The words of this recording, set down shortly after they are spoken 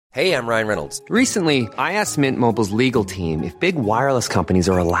Hey, I'm Ryan Reynolds. Recently, I asked Mint Mobile's legal team if big wireless companies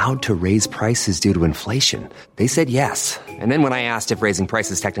are allowed to raise prices due to inflation. They said yes. And then when I asked if raising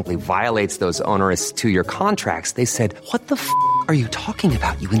prices technically violates those onerous two-year contracts, they said, "What the f*** are you talking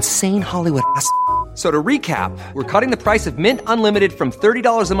about, you insane Hollywood ass?" So to recap, we're cutting the price of Mint Unlimited from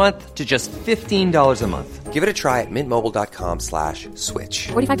 $30 a month to just $15 a month. Give it a try at mintmobile.com/switch.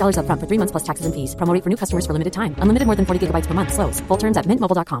 $45 up front for 3 months plus taxes and fees. Promo rate for new customers for limited time. Unlimited more than 40 gigabytes per month. Slows full terms at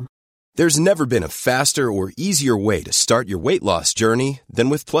mintmobile.com. There's never been a faster or easier way to start your weight loss journey than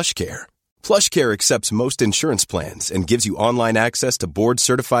with PlushCare. PlushCare accepts most insurance plans and gives you online access to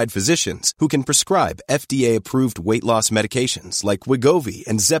board-certified physicians who can prescribe FDA-approved weight loss medications like Wegovy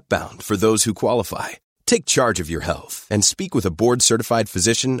and Zepbound for those who qualify. Take charge of your health and speak with a board-certified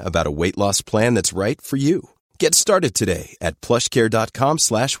physician about a weight loss plan that's right for you. Get started today at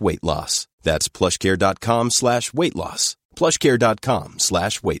plushcare.com/weight loss. That's plushcare.com/weight loss.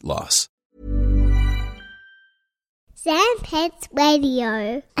 plushcare.com/weight loss. Sandpets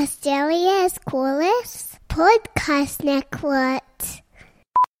Radio, Australia's coolest podcast network.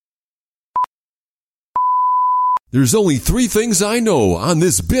 There's only three things I know on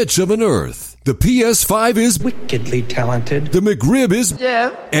this bitch of an earth. The PS5 is wickedly talented. The McRib is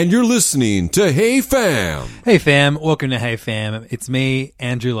and you're listening to Hey Fam. Hey fam, welcome to Hey Fam. It's me,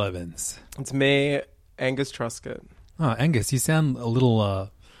 Andrew Levins. It's me, Angus Truscott. Oh, Angus, you sound a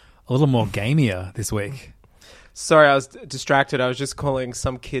little more gamier this week. Sorry, I was distracted. I was just calling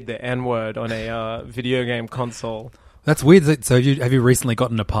some kid the N-word on a video game console. That's weird. So have you recently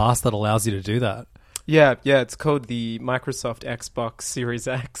gotten a pass that allows you to do that? Yeah, it's called the Microsoft Xbox Series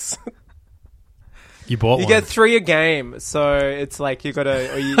X. You bought one? You get 3 a game, so it's like you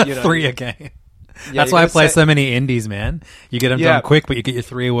gotta, you know, 3 a game. Yeah, that's why I play so many indies, man. You get them done quick, but you get your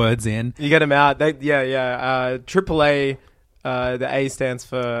 3 words in. You get them out. AAA, the A stands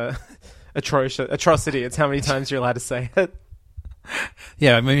for atrocity. It's how many times you're allowed to say it.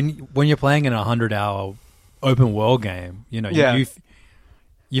 Yeah, I mean, when you're playing in a 100-hour open world game, you know, you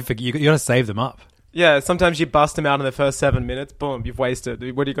got to save them up. Yeah, sometimes you bust them out in the first 7 minutes. Boom, you've wasted.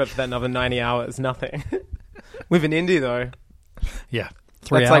 What do you got for that another 90 hours? Nothing. With an indie, though. Yeah.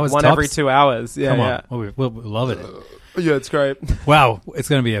 3 That's hours like one tops? Every 2 hours. Yeah, Come on. Yeah. We'll love it. Yeah, it's great. Wow. It's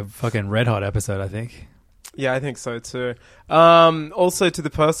going to be a fucking red hot episode, I think. Yeah, I think so too. Also, to the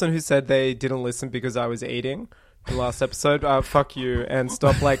person who said they didn't listen because I was eating the last episode, fuck you, and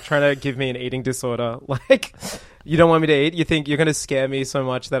stop trying to give me an eating disorder. You don't want me to eat? You think you're going to scare me so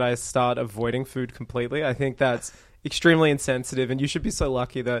much that I start avoiding food completely? I think that's extremely insensitive, and you should be so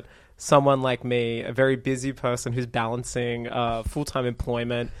lucky that someone like me, a very busy person who's balancing full-time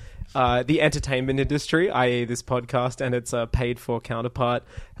employment, the entertainment industry, i.e. this podcast and its paid-for counterpart,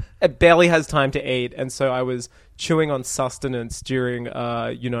 it barely has time to eat, and so I was chewing on sustenance during,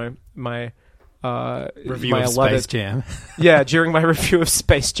 my review of Space Jam. Yeah, during my review of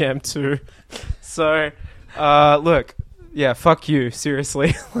Space Jam 2. So, look, yeah, fuck you,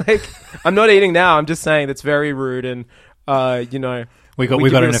 seriously. I'm not eating now. I'm just saying that's very rude, and we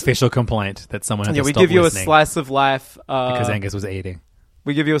got an official complaint that someone had to stop listening. Yeah, we give you a slice of life because Angus was eating.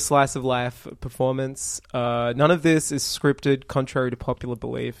 We give you a slice of life performance. None of this is scripted, contrary to popular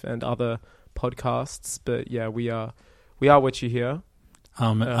belief and other podcasts. But yeah, we are what you hear.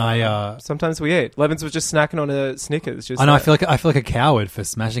 Sometimes we eat. Levins was just snacking on a Snickers. I know. I feel like a coward for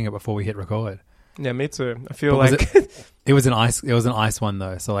smashing it before we hit record. Yeah, me too. I feel like it was an ice one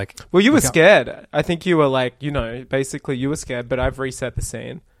though. So well, you were scared. I think you were basically you were scared. But I've reset the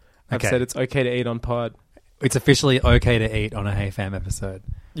scene. I've said it's okay to eat on pod. It's officially okay to eat on a Hey Fam episode.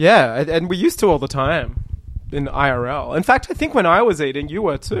 Yeah, and we used to all the time in IRL. In fact, I think when I was eating, you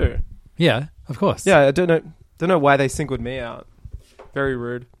were too. Yeah, of course. Yeah, I don't know why they singled me out. Very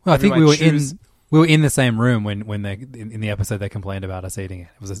rude. Well, I think we were in the same room when they in the episode they complained about us eating it.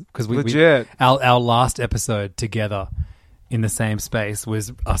 It was because legit. Our last episode together in the same space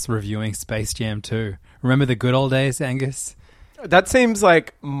was us reviewing Space Jam 2. Remember the good old days, Angus? That seems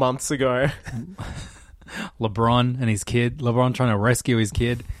like months ago. LeBron and his kid. LeBron trying to rescue his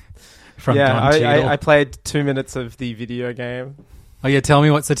kid from Don Cheadle. I played 2 minutes of the video game. Oh yeah, tell me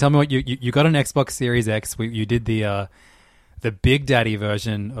what you got an Xbox Series X. You did the Big Daddy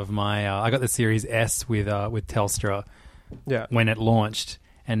version of my. I got the Series S with Telstra. Yeah. When it launched,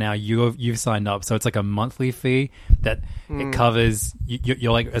 and now you've signed up, so it's like a monthly fee that it covers.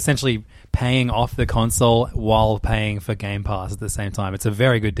 You're like essentially paying off the console while paying for Game Pass at the same time. It's a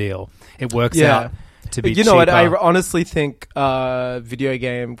very good deal. It works out to be. You know what? I honestly think video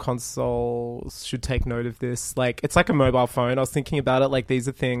game consoles should take note of this. It's like a mobile phone. I was thinking about it. These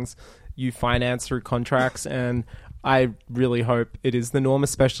are things you finance through contracts, and I really hope it is the norm,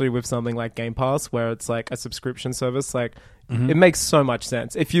 especially with something like Game Pass, where it's like a subscription service. Like, it makes so much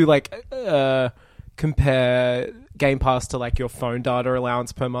sense. If you like compare Game Pass to like your phone data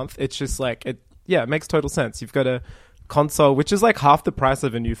allowance per month, it's just like it makes total sense. You've got a console, which is like half the price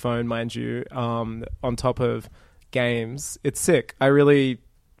of a new phone, mind you, on top of games. It's sick. I really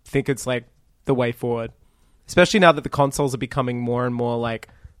think it's like the way forward, especially now that the consoles are becoming more and more like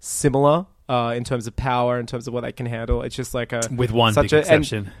similar in terms of power, in terms of what they can handle. It's just like with one big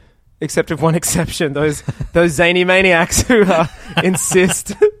exception. Except with one exception, those zany maniacs who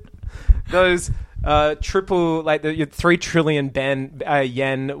insist those triple, like the 3 trillion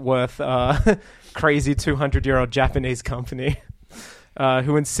yen worth crazy 200-year-old Japanese company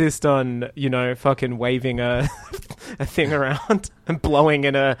who insist on, fucking waving a thing around and blowing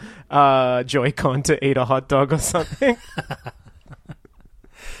in a Joy-Con to eat a hot dog or something.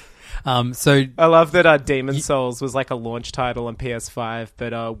 So I love that Demon's Souls was like a launch title on PS5,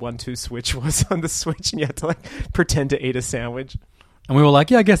 but 1-2 Switch was on the Switch, and you had to like pretend to eat a sandwich. And we were like,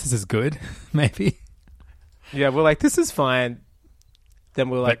 yeah, I guess this is good, maybe. Yeah, we're like, this is fine.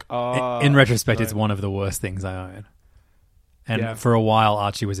 Then we're like, in retrospect, it's one of the worst things I own. And for a while,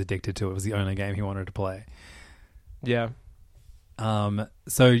 Archie was addicted to it. It was the only game he wanted to play. Yeah.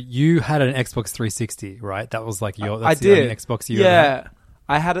 So you had an Xbox 360, right? That was like your. I the did. only Xbox you ever had?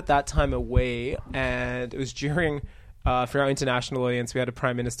 I had at that time a Wii, and it was during, for our international audience, we had a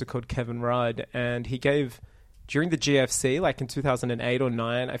Prime Minister called Kevin Rudd, and he gave, during the GFC, like in 2008 or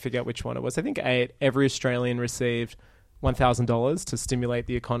 9, I forget which one it was, I think 8, every Australian received $1,000 to stimulate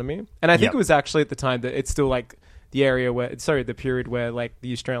the economy. And I think it was actually at the time that it's still like the period where like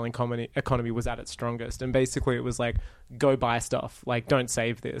the Australian economy was at its strongest. And basically it was like, go buy stuff, like don't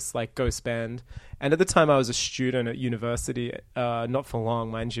save this, like go spend. And at the time I was a student at university, not for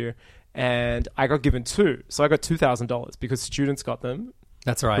long, mind you, and I got given 2. So I got $2,000 because students got them.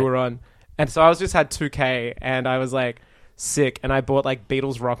 That's right. Who were on. And so I was just had $2,000 and I was like sick, and I bought like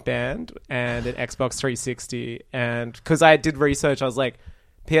Beatles Rock Band and an Xbox 360. And because I did research, I was like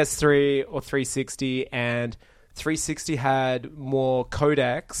PS3 or 360, and 360 had more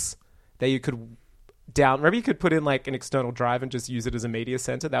codecs that you could remember you could put in like an external drive and just use it as a media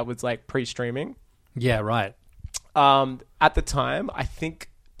center that was like pre-streaming. Yeah, right. At the time, I think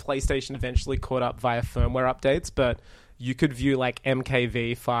PlayStation eventually caught up via firmware updates, but you could view like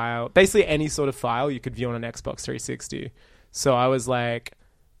MKV file, basically any sort of file you could view on an Xbox 360. So I was like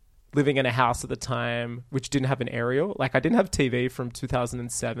living in a house at the time which didn't have an aerial. Like I didn't have TV from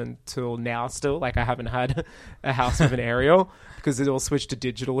 2007 till now still. Like I haven't had a house with an aerial because it all switched to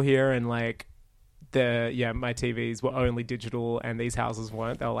digital here, and like my TVs were only digital and these houses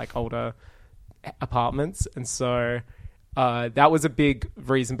weren't. They were like older apartments, and so that was a big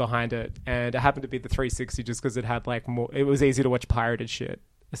reason behind it. And it happened to be the 360 just because it had like more, it was easy to watch pirated shit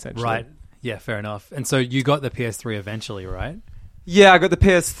essentially. Right. Yeah, fair enough. And so you got the PS3 eventually, right? Yeah, I got the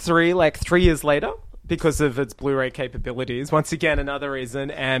PS3 like 3 years later because of its Blu-ray capabilities. Once again, another reason,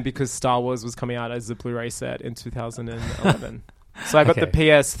 and because Star Wars was coming out as a Blu-ray set in 2011. So I got the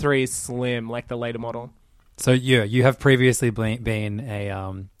PS3 Slim, like the later model. So you have previously been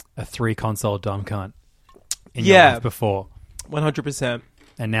a 3-console dumb cunt in your life before. 100%.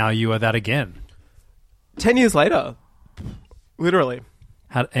 And now you are that again. 10 years later. Literally.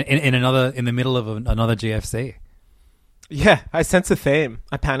 In the middle of another GFC. Yeah, I sense a theme.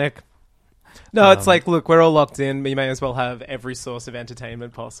 I panic. No, it's like, look, we're all locked in. We may as well have every source of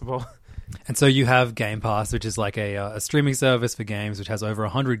entertainment possible. And so you have Game Pass, which is like a streaming service for games, which has over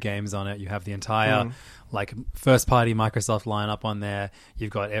 100 games on it. You have the entire like first-party Microsoft lineup on there.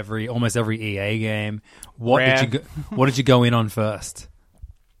 You've got almost every EA game. What did you go in on first?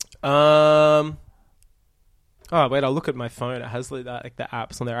 Oh, wait, I'll look at my phone. It has like the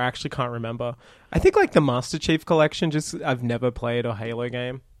apps on there. I actually can't remember. I think like the Master Chief Collection, I've never played a Halo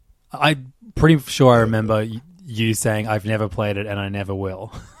game. I'm pretty sure I remember you saying I've never played it and I never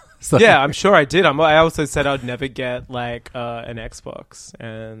will. So. Yeah, I'm sure I did. I also said I'd never get like an Xbox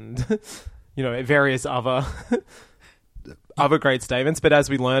and various other great statements. But as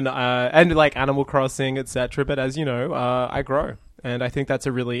we learn, and like Animal Crossing, etc. But as you know, I grow, and I think that's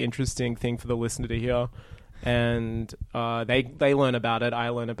a really interesting thing for the listener to hear. And they learn about it. I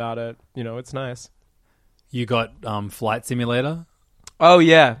learn about it. It's nice. You got Flight Simulator? Oh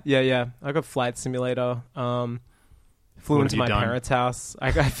yeah. I got Flight Simulator. Flew into my parents' house.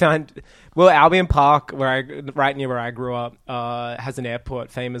 I found Albion Park, right near where I grew up, has an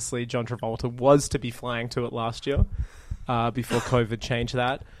airport. Famously, John Travolta was to be flying to it last year, before COVID changed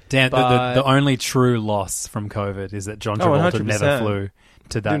that. Damn, the only true loss from COVID is that John Travolta never flew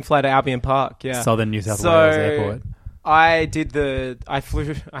to that. Didn't fly to Albion Park, yeah. Southern New South Wales airport. I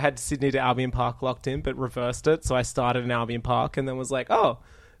had Sydney to Albion Park locked in, but reversed it. So I started in Albion Park and then was like, oh,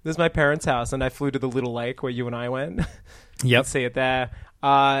 this is my parents' house. And I flew to the little lake where you and I went. Yep. See it there.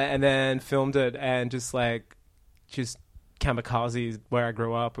 And then filmed it and just kamikaze where I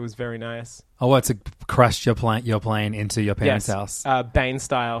grew up. It was very nice. Oh, what, to crash your plane into your parents' house? Bane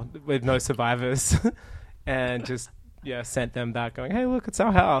style with no survivors. And just, sent them back going, hey, look, it's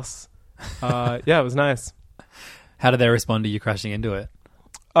our house. It was nice. How did they respond to you crashing into it?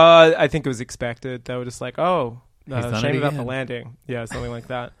 I think it was expected. They were just like, oh, shame about the landing. Yeah, something like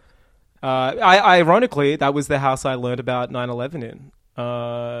that. Ironically, that was the house I learned about 9/11 in.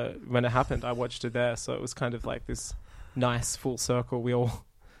 When it happened, I watched it there. So it was kind of like this nice full circle. We all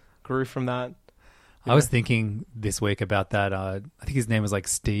grew from that. I was thinking this week about that. I think his name was like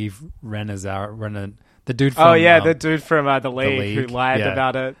Steve Renner, the dude from... the dude from The League who lied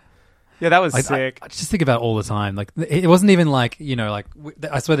about it. Yeah, that was sick. I just think about it all the time. Like, it wasn't even like,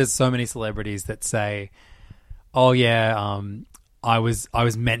 I swear there's so many celebrities that say, oh yeah, I was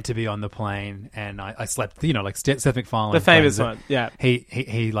meant to be on the plane and I slept, like Seth MacFarlane. The famous one, yeah.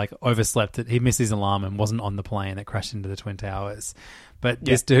 He like overslept it. He missed his alarm and wasn't on the plane that crashed into the Twin Towers. But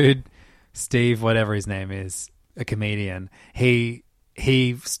this dude, Steve, whatever his name is, a comedian, he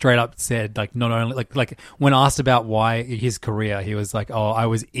straight up said, like, not only like when asked about why his career, he was like, oh, I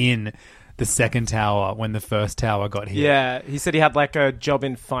was in the second tower when the first tower got hit. Yeah, he said he had like a job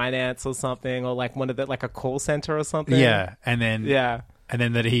in finance or something, or like like a call center or something. Yeah, and then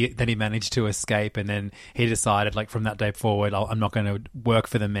that he managed to escape, and then he decided, like, from that day forward, I'm not going to work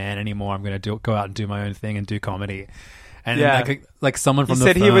for the man anymore. I'm going to go out and do my own thing and do comedy. And like someone from he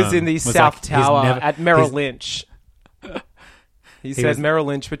said he was in the South Tower at Merrill Lynch. He said Merrill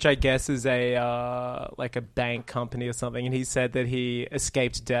Lynch, which I guess is a like a bank company or something, and he said that he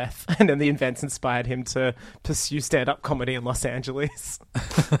escaped death, and then the events inspired him to pursue stand-up comedy in Los Angeles.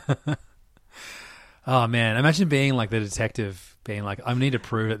 Oh man, imagine being like the detective, being like, I need to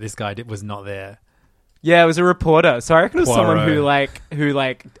prove that this guy was not there. Yeah, it was a reporter. So I reckon it was someone who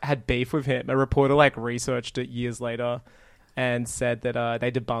had beef with him. A reporter researched it years later and said that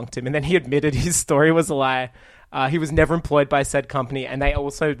they debunked him, and then he admitted his story was a lie. He was never employed by said company, and they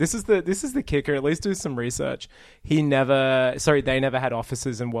also, this is the kicker, at least do some research. They never had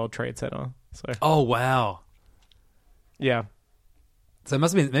offices in World Trade Center. So. Oh wow. Yeah. So it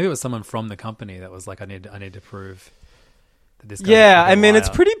must have been, maybe it was someone from the company that was like, I need to prove that this guy. Yeah, I mean, it's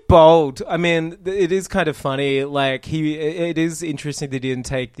pretty bold. I mean, it is kind of funny. Like, it is interesting that he didn't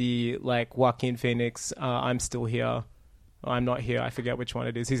take the Joaquin Phoenix, I'm still here. I'm not here. I forget which one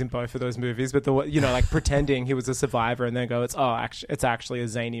it is. He's in both of those movies, but pretending he was a survivor and then go, it's actually a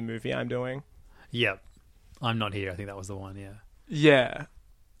zany movie I'm doing. Yep. I'm not here. I think that was the one. Yeah. Yeah.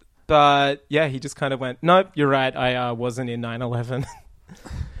 But yeah, he just kind of went, nope, you're right. I wasn't in 9/11.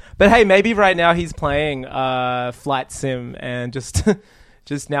 But hey, maybe right now he's playing Flight Sim and just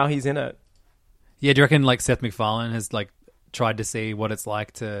now he's in it. Yeah. Do you reckon Seth MacFarlane has tried to see what it's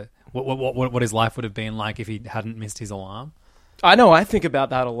like to what his life would have been like if he hadn't missed his alarm? I know. I think about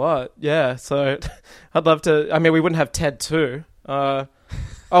that a lot. Yeah. So I'd love to. I mean, we wouldn't have Ted 2.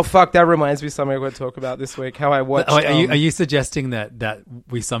 Oh fuck! That reminds me of something I'm going to talk about this week. How I watched. Are you suggesting that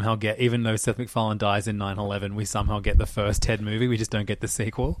we somehow get, even though Seth MacFarlane dies in 9/11, we somehow get the first Ted movie? We just don't get the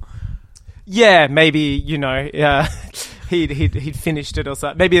sequel. Yeah, maybe he'd finished it or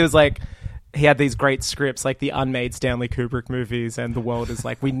something. Maybe it was he had these great scripts, like the unmade Stanley Kubrick movies, and the world is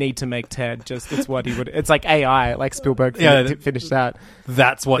like, we need to make Ted. It's what he would. It's like AI, like Spielberg finished that.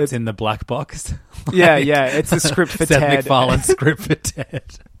 That's what's in the black box. Yeah. It's a script for Seth Ted. MacFarlane's script for Ted.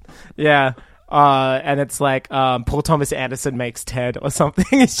 Yeah. And it's like Paul Thomas Anderson makes Ted or something.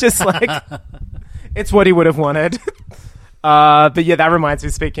 It's just like, it's what he would have wanted. But yeah, that reminds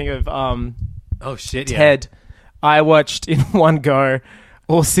me, speaking of Ted, I watched in one go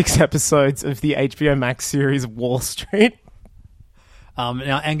all 6 episodes of the HBO Max series Wall Street.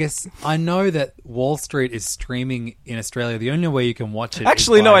 Now, Angus, I know that Wall Street is streaming in Australia. The only way you can watch it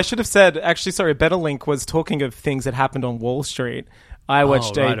I should have said, sorry, Better Link was talking of things that happened on Wall Street. I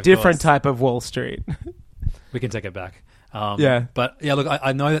watched a different type of Wall Street. We can take it back. Yeah. But yeah, look,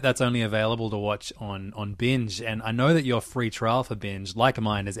 I know that that's only available to watch on Binge, and I know that your free trial for Binge, like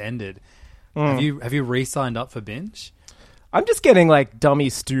mine, has ended. Have you re-signed up for Binge? I'm just getting dummy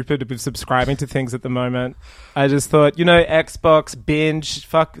stupid with subscribing to things at the moment. I just thought, Xbox, Binge,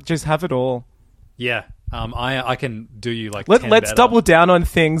 fuck, just have it all. Yeah. I can do you Let's 10 double down on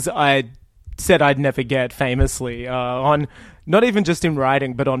things I said I'd never get famously on, not even just in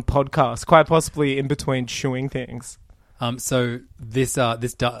writing, but on podcasts, quite possibly in between chewing things. So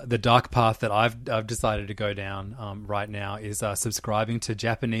the dark path that I've decided to go down right now is subscribing to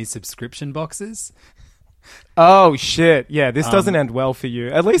Japanese subscription boxes. Oh shit! Yeah, this doesn't end well for you.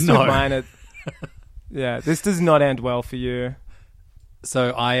 At least no. with mine, yeah, this does not end well for you.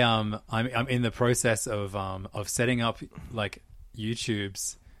 So I'm in the process of setting up like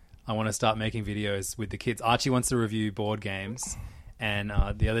YouTubes. I want to start making videos with the kids. Archie wants to review board games. And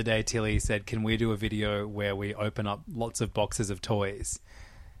the other day, Tilly said, can we do a video where we open up lots of boxes of toys?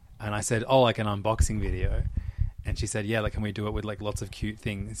 And I said, oh, like an unboxing video. And she said, yeah, like, can we do it with like lots of cute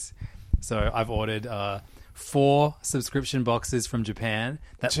things? So I've ordered 4 subscription boxes from Japan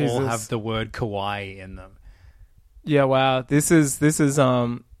that all have the word kawaii in them. Yeah, wow. This is the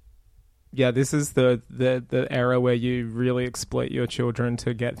era where you really exploit your children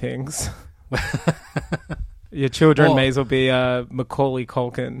to get things. Your children may as well be Macaulay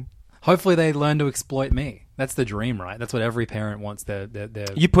Culkin. Hopefully they learn to exploit me. That's the dream, right? That's what every parent wants their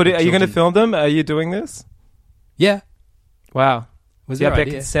You put it. Are you going to film them? Are you doing this? Yeah. Wow. Was you their have their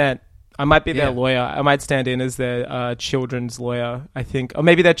idea. consent. I might be their Yeah. lawyer. I might stand in as their children's lawyer, I think. Or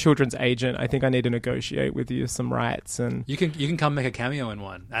maybe their children's agent. I think I need to negotiate with you some rights. And You can come make a cameo in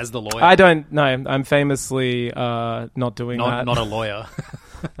one as the lawyer. I don't know. I'm famously not doing that. Not a lawyer.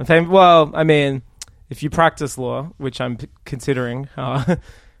 Well, I mean, if you practice law, which I'm considering, I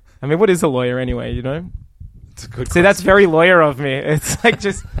mean, what is a lawyer anyway, you know? It's a good See, that's very lawyer of me. It's like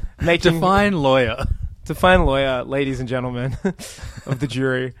just making... Define lawyer. Define lawyer, ladies and gentlemen of the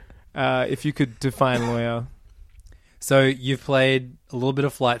jury. If you could define lawyer. So you've played a little bit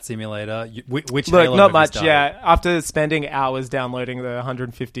of Flight Simulator. Which Look, Halo not have you much, started? yeah. After spending hours downloading the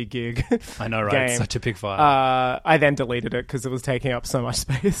 150 gig I know, right? game, Such a big file. I then deleted it because it was taking up so much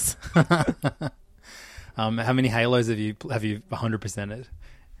space. How many Halos have you 100%ed?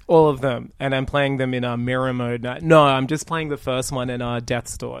 All of them. And I'm playing them in mirror mode now. No, I'm just playing the first one in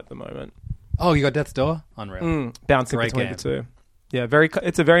Death's Door at the moment. Oh, you got Death's Door? Unreal. Bouncing Great between game. the two. Yeah,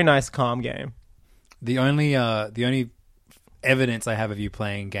 it's a very nice, calm game. The only evidence I have of you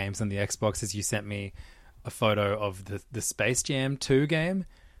playing games on the Xbox is you sent me a photo of the Space Jam 2 game.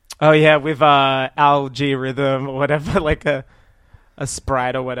 Oh yeah, with Algae Rhythm or whatever, like a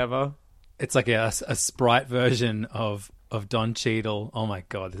sprite or whatever. It's like a sprite version of Don Cheadle. Oh my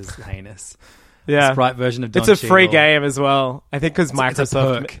god, this is heinous. Yeah, a sprite version of Don It's a free Cheadle. game as well. I think because It's a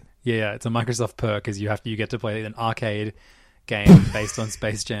Microsoft. perk. Yeah, it's a Microsoft perk because you get to play an arcade game based on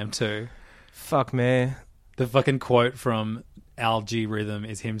Space Jam 2. Fuck me. The fucking quote from Algae Rhythm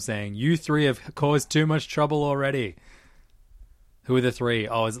is him saying, "You 3 have caused too much trouble already." Who are the 3?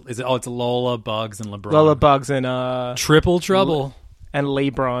 Oh, is it? Oh, it's Lola, Bugs, and LeBron. Lola Bugs and Triple trouble. and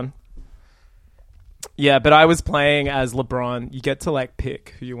LeBron. Yeah, but I was playing as LeBron. You get to like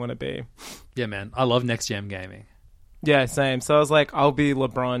pick who you want to be. Yeah, man. I love Next Gen gaming. Yeah, same. So I was like, I'll be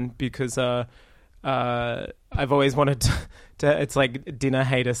LeBron because I've always wanted to. It's like dinner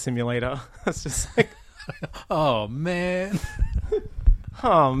hater simulator. It's just like, Oh, man.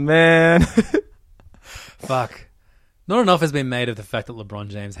 oh man. Fuck. Not enough has been made of the fact that LeBron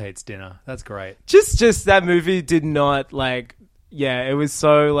James hates dinner. That's great. just that movie did not like. Yeah, it was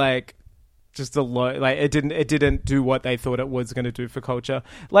so like. Just a lot, like it didn't do what they thought it was going to do for culture.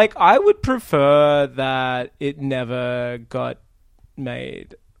 Like I would prefer that it never got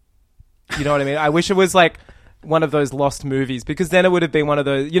made. You know what I mean? I wish it was like one of those lost movies because then it would have been one of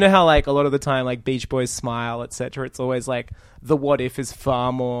those. You know how like a lot of the time, like Beach Boys Smile, etc. It's always like the what if is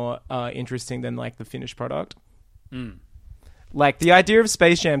far more interesting than like the finished product. Like the idea of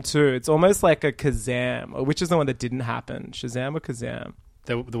Space Jam 2, it's almost like a Kazam, which is the one that didn't happen. Shazam or Kazam?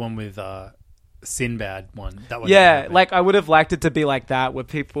 The one with Sinbad one. That one. Yeah, like I would have liked it to be like that, where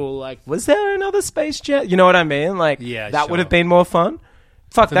people like, was there another Space Jam? You know what I mean? Like, Yeah, that would sure. have been more fun.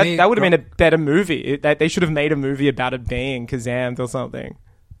 Fuck, For that me, would have been a better movie. They should have made a movie about it being Kazam or something.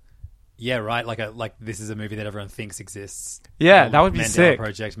 Yeah, right. Like this is a movie that everyone thinks exists. Yeah, Like that would be Mandela sick.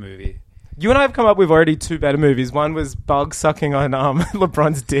 Project movie. You and I have come up with already 2 better movies. One was Bug sucking on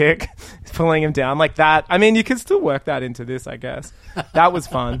LeBron's dick, pulling him down like that. I mean, you can still work that into this, I guess. That was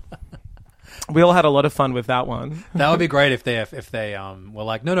fun. We all had a lot of fun with that one. That would be great if they were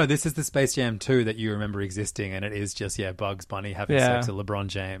like, no, this is the Space Jam 2 that you remember existing, and it is just Bugs Bunny having Yeah. sex with LeBron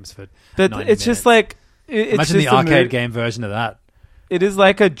James for. But 90 it's just minutes. like it's Imagine just the a arcade mo- game version of that. It is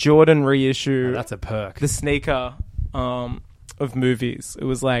like a Jordan reissue. That's a perk. The sneaker of movies. It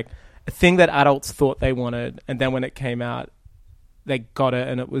was like a thing that adults thought they wanted, and then when it came out, they got it,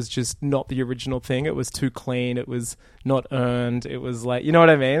 and it was just not the original thing. It was too clean. It was not earned. It was like, you know what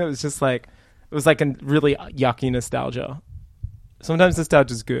I mean? It was just like, it was like a really yucky nostalgia. Sometimes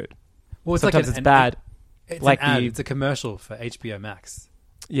nostalgia is good. Well, it's Sometimes like it's bad. It's like an ad. the- It's a commercial for HBO Max.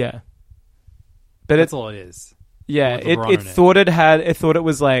 Yeah, but That's all it is. yeah, With it LeBron in it. thought it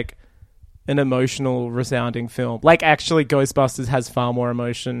was like an emotional, resounding film. Like actually, Ghostbusters has far more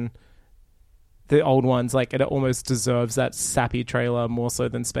emotion. The old ones, like it almost deserves that sappy trailer more so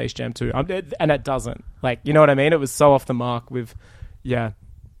than Space Jam 2, and it doesn't. Like, you know what I mean? It was so off the mark with, yeah.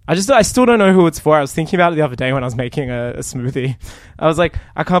 I still don't know who it's for. I was thinking about it the other day when I was making a smoothie. I was like,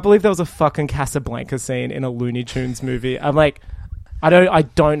 I can't believe there was a fucking Casablanca scene in a Looney Tunes movie. I'm like, I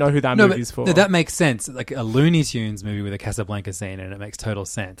don't know who that movie's for. No, that makes sense. Like a Looney Tunes movie with a Casablanca scene, and it makes total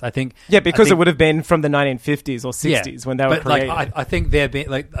sense. I think. Yeah, because I think- it would have been from the 1950s or 60s when they were but created. like, I think there being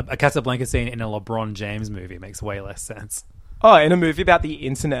like a Casablanca scene in a LeBron James movie makes way less sense. Oh, in a movie about the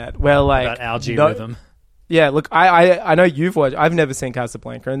internet where like About algorithm. Yeah, look, I know you've watched. I've never seen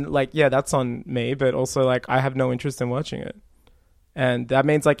Casablanca, and like, yeah, that's on me. But also, like, I have no interest in watching it, and that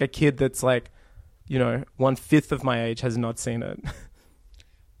means like a kid that's like, 1/5 of my age has not seen it.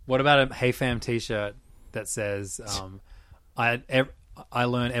 What about a Hey Fam T-shirt that says, "I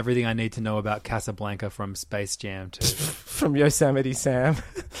learn everything I need to know about Casablanca from Space Jam 2." From Yosemite Sam.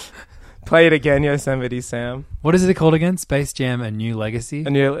 Play it again, Yosemite Sam. What is it called again? Space Jam: A New Legacy. A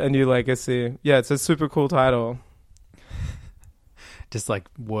new legacy. Yeah, it's a super cool title. Just like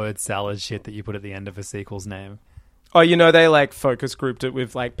word salad shit that you put at the end of a sequel's name. Oh, they like focus grouped it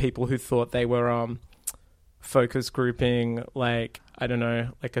with like people who thought they were focus grouping like, I don't know,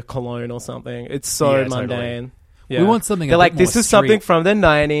 like a cologne or something. It's so Yeah, totally. mundane. We Yeah. want something. They're a like, bit this more is something street. from the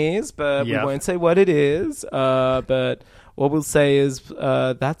 90s, but Yep. we won't say what it is. But what we'll say is,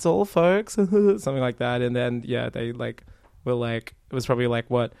 that's all, folks. Something like that. And then, yeah, they like were like, it was probably like,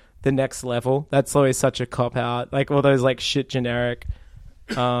 what, the next level? That's always such a cop out. Like all those like shit generic,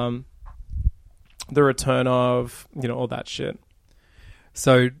 the return of, all that shit.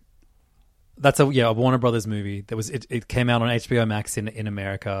 So that's a Warner Brothers movie. It came out on HBO Max in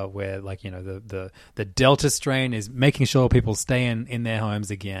America, where like the Delta strain is making sure people stay in their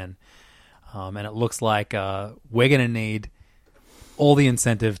homes again, and it looks like we're going to need all the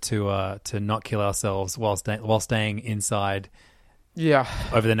incentive to not kill ourselves while staying inside. Yeah.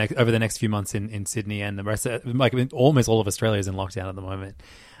 Over the next few months in Sydney and the rest of, like almost all of Australia is in lockdown at the moment,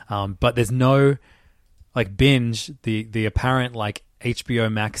 but there's no like binge the apparent like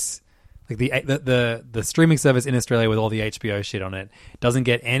HBO Max. Like the streaming service in Australia with all the HBO shit on it doesn't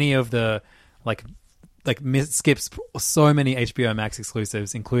get any of the skips so many HBO Max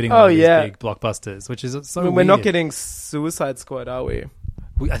exclusives, including all these big blockbusters, which is so. We're not getting Suicide Squad, are we?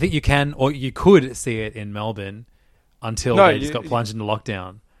 I think you can, or you could see it in Melbourne until they just got plunged into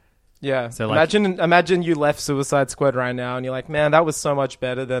lockdown. Yeah. So like, imagine you left Suicide Squad right now, and you're like, man, that was so much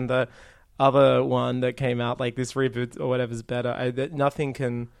better than the other one that came out. Like this reboot or whatever's better. Nothing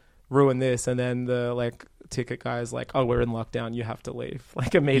can ruin this, and then the like ticket guy is like, oh, we're in lockdown, you have to leave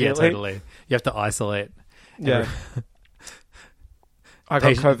like immediately. Yeah, totally. You have to isolate. Yeah. I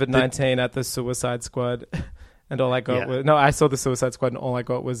got COVID-19 at the Suicide Squad, and all I got was I saw the Suicide Squad, and all I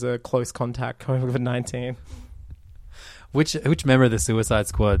got was a close contact COVID-19. Which member of the Suicide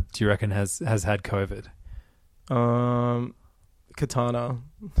Squad do you reckon has had COVID? Katana.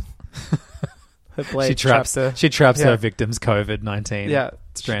 Her blade She traps her victims COVID-19. Yeah,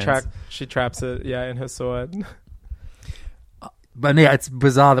 strands. She traps it. Yeah, in her sword. But yeah, it's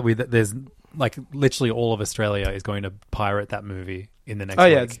bizarre that there's like literally all of Australia is going to pirate that movie in the next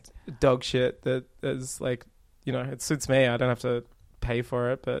week. Yeah, it's dog shit. That is like, it suits me. I don't have to pay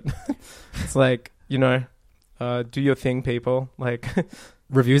for it, but it's like, do your thing, people. Like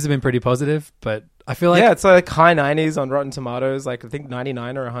reviews have been pretty positive, but I feel like it's like high 90s on Rotten Tomatoes. Like I think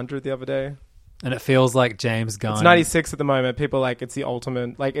 99 or 100 the other day. And it feels like James Gunn. It's 96 at the moment. People are like, it's the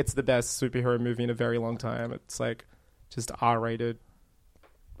ultimate, like it's the best superhero movie in a very long time. It's like just R-rated,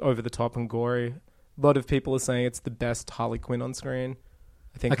 over the top and gory. A lot of people are saying it's the best Harley Quinn on screen.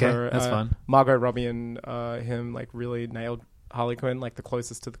 I think that's fun. Margot Robbie and him like really nailed Harley Quinn, like the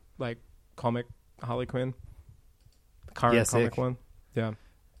closest to the like comic Harley Quinn, the current comic one. Yeah,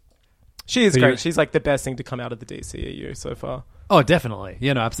 she is great. She's like the best thing to come out of the DCEU so far. Oh, definitely.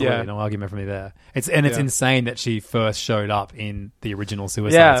 Absolutely. Yeah. No argument from me there. It's insane that she first showed up in the original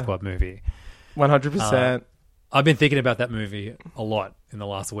Suicide Squad movie. 100%. I've been thinking about that movie a lot in the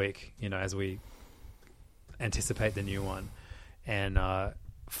last week, as we anticipate the new one. And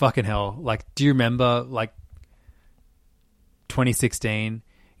fucking hell, like, do you remember, like, 2016?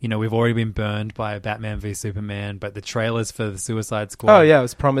 We've already been burned by Batman v Superman, but the trailers for the Suicide Squad. Oh, yeah, it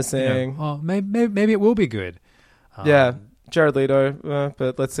was promising. Maybe it will be good. Yeah. Jared Leto,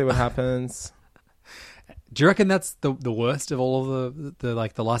 but let's see what happens. Do you reckon that's the worst of all of the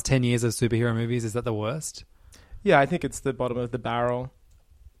like the last 10 years of superhero movies? Is that the worst? Yeah, I think it's the bottom of the barrel.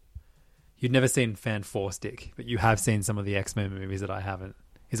 You've never seen Fan Four Stick, but you have seen some of the X-Men movies that I haven't.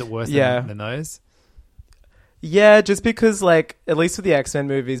 Is it worse than those? Yeah, just because, like, at least with the X-Men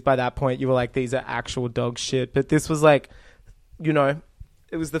movies, by that point, you were like, these are actual dog shit. But this was like, you know,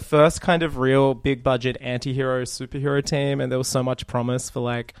 it was the first kind of real big-budget anti-hero superhero team, and there was so much promise for,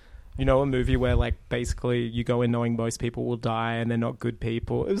 like, you know, a movie where, like, basically you go in knowing most people will die and they're not good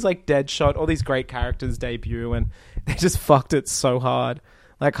people. It was like Deadshot, all these great characters debut, and they just fucked it so hard.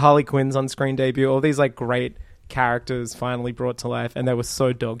 Like Harley Quinn's on-screen debut, all these, like, great characters finally brought to life, and they were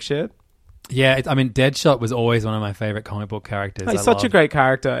so dog shit. Yeah, I mean, Deadshot was always one of my favorite comic book characters. He's such a great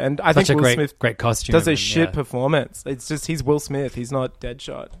character, and I think Will Smith great costume does a shit performance. It's just he's Will Smith. He's not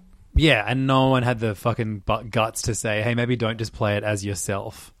Deadshot. Yeah, and no one had the fucking guts to say, "Hey, maybe don't just play it as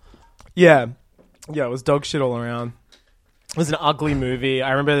yourself." Yeah, it was dog shit all around. It was an ugly movie.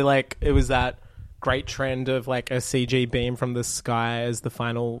 I remember, like, it was that great trend of like a CG beam from the sky as the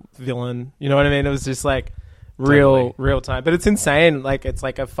final villain. You know what I mean? It was just like real time, but it's insane. Like, it's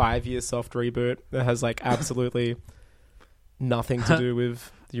like a 5-year soft reboot that has like absolutely nothing to do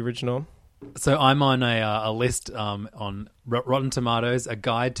with the original. So I'm on a list on Rotten Tomatoes, a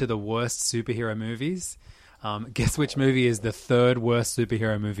guide to the worst superhero movies. Guess which movie is the third worst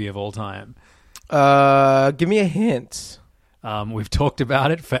superhero movie of all time? Give me a hint. We've talked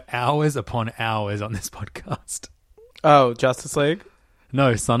about it for hours upon hours on this podcast. Oh, Justice League?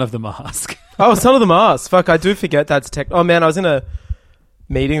 No, Son of the Mask. Oh, Son of the Mask. Fuck, I do forget that's tech. Oh man, I was in a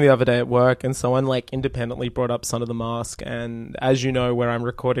meeting the other day at work, and someone like independently brought up Son of the Mask, and as you know, where I'm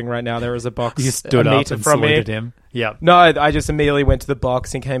recording right now, there is a box. You stood up and saluted him. Yeah. No, I just immediately went to the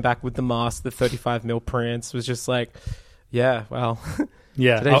box and came back with the mask. The 35mm prints was just like, yeah, well,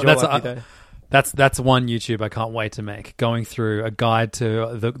 yeah. Today's your lucky day. That's one YouTube I can't wait to make. Going through a guide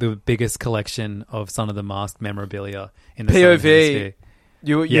to the biggest collection of Son of the Mask memorabilia in the Southern Hemisphere.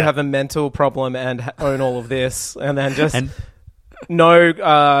 You have a mental problem and own all of this, and then just no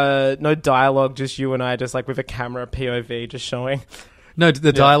dialogue, just you and I, just like with a camera POV, just showing. No,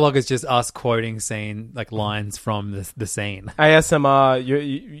 the dialogue is just us quoting lines from the scene. ASMR.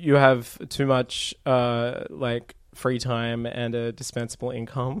 You have too much like free time and a dispensable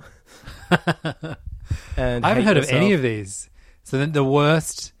income. And I haven't heard of any of these. So then the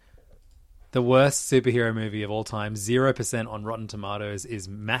worst superhero movie of all time, 0% on Rotten Tomatoes, is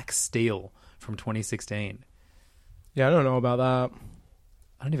Max Steel from 2016. Yeah, I don't know about that.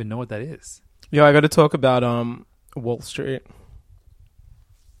 I don't even know what that is. Yeah, I got to talk about Wall Street.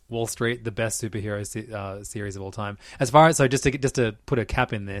 Wall Street, the best superhero series of all time. As far as just to put a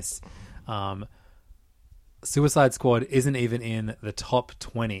cap in this, Suicide Squad isn't even in the top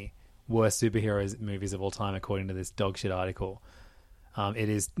 20 worst superheroes movies of all time, according to this dogshit article. It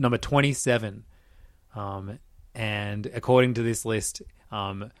is number 27, and according to this list,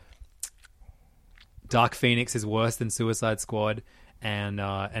 Dark Phoenix is worse than Suicide Squad,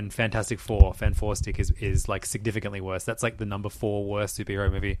 and Fantastic Four, Fan Four Stick is like significantly worse. That's like the number 4 worst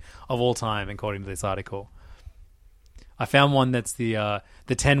superhero movie of all time, according to this article. I found one that's the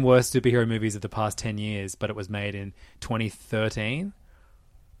 10 worst superhero movies of the past 10 years, but it was made in 2013.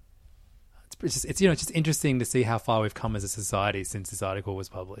 It's just interesting to see how far we've come as a society since this article was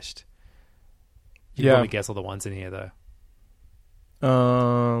published. You can probably guess all the ones in here,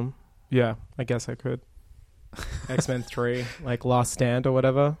 though. Yeah, I guess I could. X-Men 3, like Last Stand or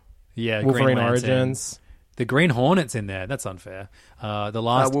whatever. Yeah, Wolverine Origins. The Green Hornet's in there. That's unfair. The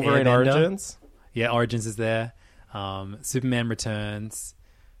Last Wolverine Airbender. Origins. Yeah, Origins is there. Superman Returns.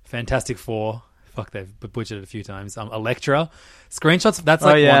 Fantastic Four. Fuck, they've butchered it a few times. Elektra. Screenshots. That's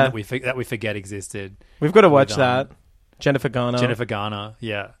one that we forget existed. We've got to watch that. Jennifer Garner.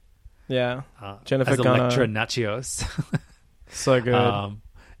 Yeah. Yeah. Jennifer as Garner. Elektra Nachios. So good.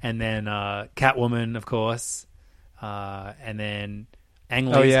 And then Catwoman, of course. And then Ang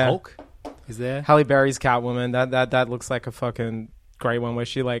Lee's Hulk is there. Halle Berry's Catwoman. That looks like a fucking great one where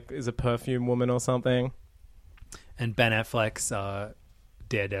she like is a perfume woman or something. And Ben Affleck's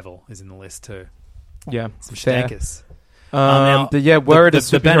Daredevil is in the list too. Yeah, some stankers. Word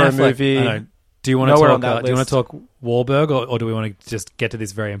is the Ben Affleck movie. Do you want to talk? Do you want to talk Wahlberg, or do we want to just get to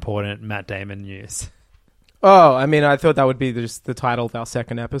this very important Matt Damon news? Oh, I mean, I thought that would be just the title of our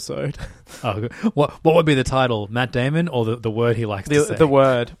second episode. Oh, what would be the title? Matt Damon or the word he likes to say? The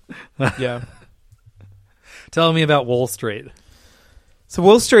word. Yeah. Tell me about Wall Street. So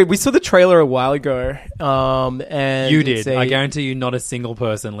Wall Street, we saw the trailer a while ago. And you did. I guarantee you not a single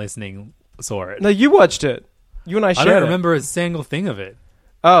person listening saw it. No, you watched it. You and I shared it. I don't remember a single thing of it.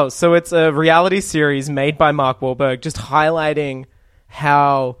 Oh, so it's a reality series made by Mark Wahlberg, just highlighting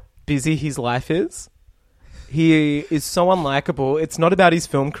how busy his life is. He is so unlikable. It's not about his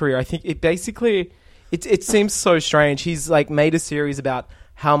film career. I think it basically, it seems so strange. He's like made a series about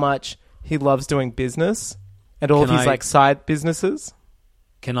how much he loves doing business and all of his like side businesses.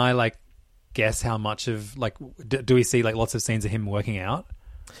 Can I like guess how much of like, do we see like lots of scenes of him working out?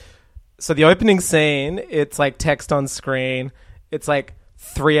 So the opening scene, it's like text on screen. It's like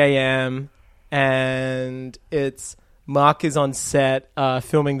 3 a.m. and it's Mark is on set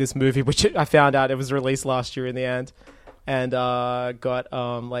filming this movie, which I found out it was released last year in the end, and got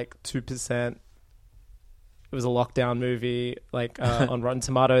like 2%. It was a lockdown movie, like on Rotten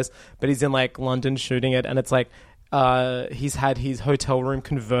Tomatoes, but he's in like London shooting it, and it's like he's had his hotel room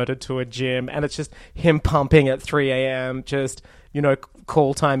converted to a gym, and it's just him pumping at 3 a.m. Just, you know,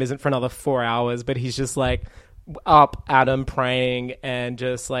 call time isn't for another 4 hours, but he's just like up at him praying and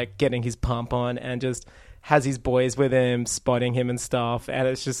just like getting his pump on, and just has his boys with him spotting him and stuff. And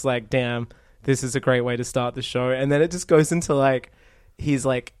it's just like, damn, this is a great way to start the show. And then it just goes into like his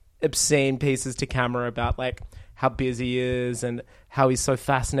like obscene pieces to camera about like how busy he is and how he's so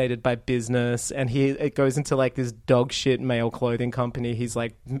fascinated by business. And it goes into like this dog shit male clothing company he's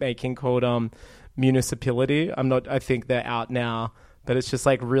like making called Municipality. I think they're out now, but it's just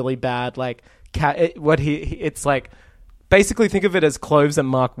like really bad. Like it's like, basically think of it as clothes that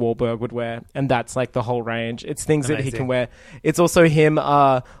Mark Wahlberg would wear, and that's like the whole range. It's things that he can wear. It's also him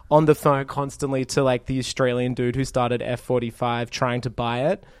on the phone constantly to like the Australian dude who started F45 trying to buy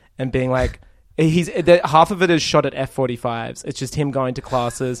it and being like, half of it is shot at F45s. It's just him going to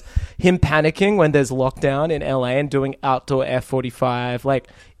classes, him panicking when there's lockdown in LA and doing outdoor F45. Like,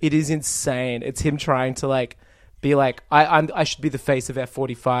 it is insane. It's him trying to like be like, I should be the face of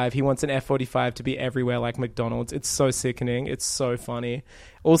F45. He wants an F45 to be everywhere like McDonald's. It's so sickening. It's so funny.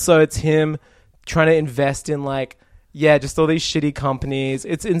 Also, it's him trying to invest in like, yeah, just all these shitty companies.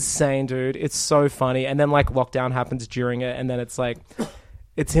 It's insane, dude. It's so funny. And then like lockdown happens during it, and then it's like,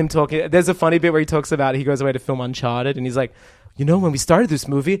 it's him talking. There's a funny bit where he talks about he goes away to film Uncharted, and he's like, you know, when we started this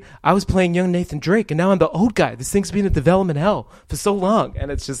movie, I was playing young Nathan Drake, and now I'm the old guy. This thing's been in development hell for so long.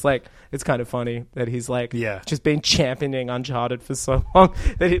 And it's just like, it's kind of funny that he's like, just been championing Uncharted for so long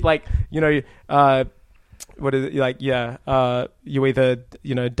that he like, you know, what is it like? Yeah, you either,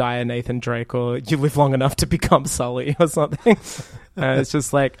 you know, die a Nathan Drake or you live long enough to become Sully or something. And it's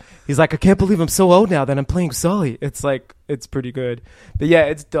just like, he's like, I can't believe I'm so old now that I'm playing Sully. It's like, it's pretty good. But yeah,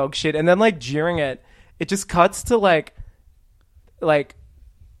 it's dog shit. And then like during it, it just cuts to like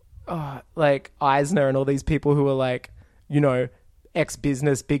Eisner and all these people who are like, you know,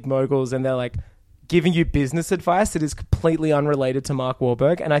 ex-business big moguls, and they're like giving you business advice that is completely unrelated to Mark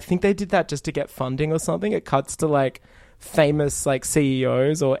Wahlberg. And I think they did that just to get funding or something. It cuts to like famous like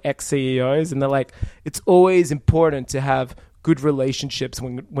CEOs or ex-CEOs, and they're like, it's always important to have good relationships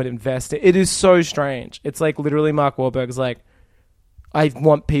when investing. It is so strange. It's like literally Mark Wahlberg's like, I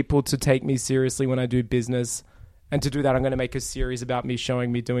want people to take me seriously when I do business. And to do that, I'm going to make a series about me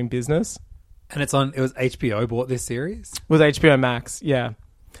showing me doing business. And it was HBO bought this series? It was HBO Max, yeah.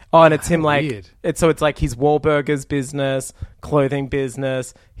 Oh, and it's him like, weird. It's like his Wahlburgers business, clothing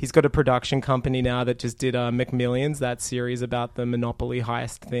business. He's got a production company now that just did McMillions, that series about the Monopoly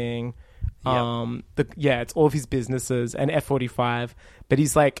heist thing. Yep. It's all of his businesses and F45. But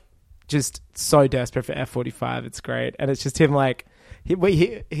he's like just so desperate for F45. It's great. And it's just him like,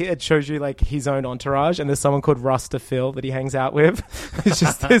 it shows you like his own entourage, and there's someone called Rusta Phil that he hangs out with. It's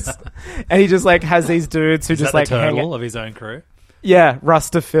just this, and he just like has these dudes who just like the hang turtle of his own crew. Yeah,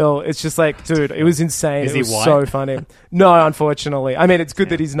 Rusta Phil. It's just like, dude, it was insane. Is it he was white? so funny. No, unfortunately. I mean, it's good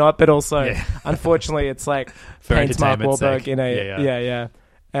that he's not, but also, unfortunately, it's like For paints Mark entertainment's Wahlberg sake. in a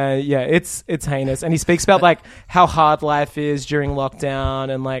Yeah. It's heinous. And he speaks about like how hard life is during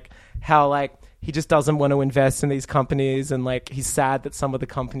lockdown, and like how like he just doesn't want to invest in these companies, and like he's sad that some of the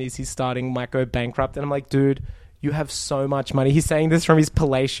companies he's starting might go bankrupt. And I'm like, dude, you have so much money. He's saying this from his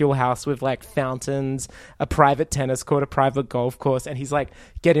palatial house with like fountains, a private tennis court, a private golf course, and he's like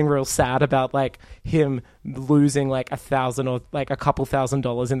getting real sad about like him losing like $1,000 or like a couple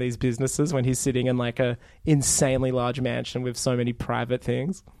 $1,000s in these businesses when he's sitting in like a insanely large mansion with so many private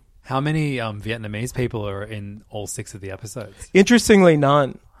things. How many Vietnamese people are in all 6 of the episodes? Interestingly,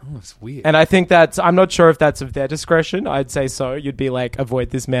 none. Oh, it's weird. And I think I'm not sure if that's of their discretion. I'd say so. You'd be like,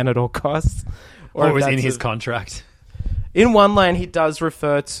 avoid this man at all costs. Or it was if in that's his contract. In one line, he does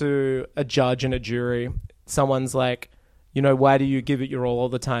refer to a judge and a jury. Someone's like, you know, why do you give it your all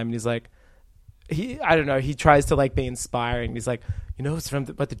the time? And he's like, I don't know. He tries to like be inspiring. He's like, you know, it's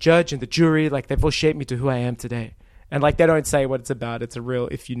but the judge and the jury, like they've all shaped me to who I am today. And like they don't say what it's about. It's a real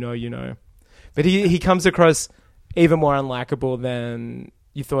if you know, you know. But he comes across even more unlikable than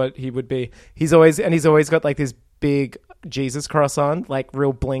you thought he would be. He's always got like this big Jesus cross on, like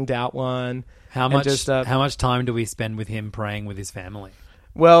real blinged out one. How much time do we spend with him praying with his family?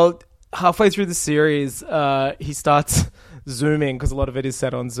 Well, halfway through the series, he starts Zooming, because a lot of it is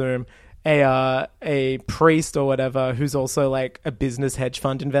set on Zoom, a priest or whatever who's also like a business hedge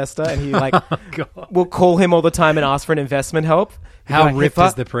fund investor, and he like will call him all the time and ask for an investment help. How Like, ripped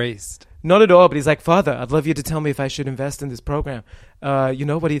is the priest? Not at all, but he's like, Father, I'd love you to tell me if I should invest in this program.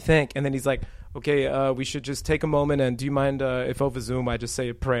 What do you think? And then he's like, okay, we should just take a moment, and do you mind if over Zoom I just say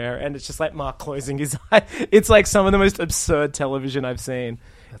a prayer? And it's just like Mark closing his eye. It's like some of the most absurd television I've seen.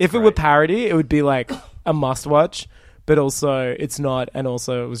 If it were parody, it would be like a must watch, but also it's not, and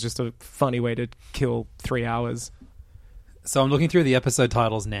also it was just a funny way to kill 3 hours. So I'm looking through the episode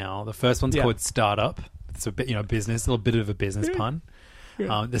titles now. The first one's called Startup. It's a bit, business, a little bit of a business pun.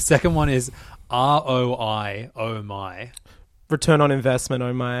 The second one is ROI, oh my. Return on investment,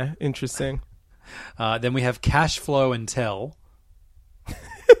 oh my. Interesting. Then we have Cash Flow and Tell.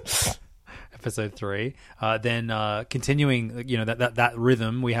 Episode 3. Then continuing, that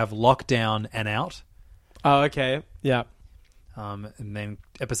rhythm, we have Lockdown and Out. Oh, okay. Yeah. And then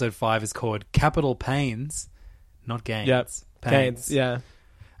episode 5 is called Capital Pains, not Gains. Yep. Pains. Yeah.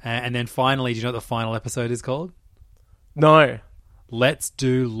 And then finally, do you know what the final episode is called? No. Let's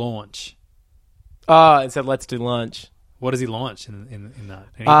Do Launch. Oh, it said let's do lunch. What does he launch in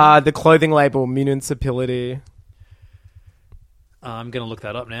that? The clothing label Municipality. I'm going to look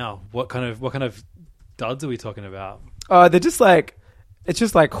that up now. What kind of duds are we talking about? They're just like, it's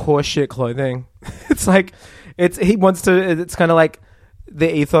just like horseshit clothing. It's like, it's kind of like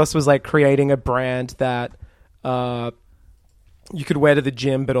the ethos was like creating a brand that you could wear to the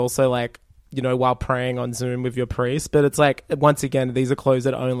gym, but also like, while praying on Zoom with your priest. But it's like, once again, these are clothes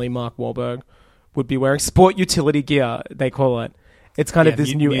that only Mark Wahlberg would be wearing. Sport utility gear, they call it. It's kind of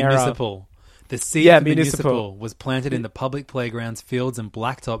this new municipal. era. The seed of municipal was planted in the public playgrounds, fields, and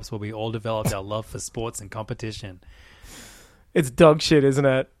blacktops where we all developed our love for sports and competition. It's dog shit, isn't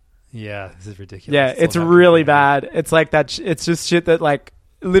it? Yeah, this is ridiculous. Yeah, it's really bad. It's like that. It's just shit that like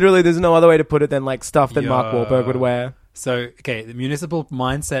literally there's no other way to put it than like stuff that Mark Wahlberg would wear. So, okay, the municipal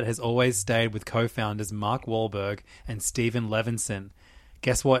mindset has always stayed with co-founders Mark Wahlberg and Steven Levinson.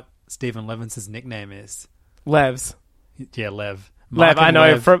 Guess what Steven Levinson's nickname is? Levs. Yeah, Lev. Lev, I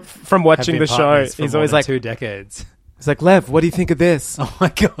know from watching the show. He's always like 2 decades. He's like, Lev, what do you think of this? Oh my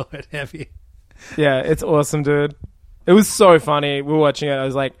god, heavy. Yeah, it's awesome, dude. It was so funny. We were watching it. I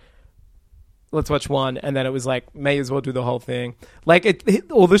was like, let's watch one, and then it was like, may as well do the whole thing. Like,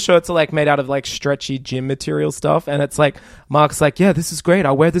 all the shirts are like made out of like stretchy gym material stuff, and it's like Mark's like, yeah, this is great.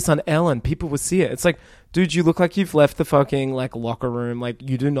 I'll wear this on Ellen. People will see it. It's like, dude, you look like you've left the fucking like locker room. Like,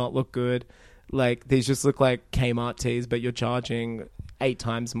 you do not look good. Like, these just look like Kmart tees, but you're charging 8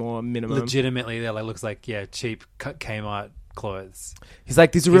 times more minimum. Legitimately, that like looks like cheap Kmart clothes. He's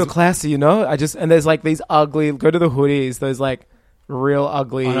like, these are real classy, and there's like these ugly. Go to the hoodies. Those like real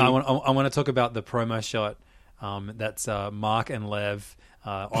ugly. I want to talk about the promo shot. That's Mark and Lev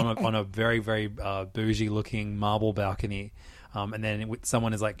on a very very bougie looking marble balcony, and then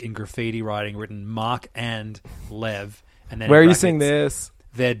someone is like in graffiti writing written Mark and Lev. And then where are you seeing this?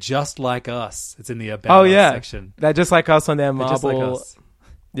 They're just like us. It's in the about us section. They're just like us on their marble. Just like us.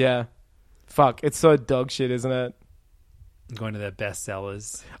 Yeah, fuck. It's so dog shit, isn't it? Going to their best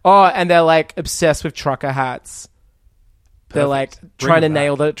sellers. Oh, and they're like obsessed with trucker hats. Perfect. They're like trying to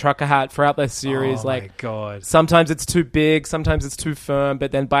nail the trucker hat throughout their series. Oh like, my god! Sometimes it's too big, sometimes it's too firm,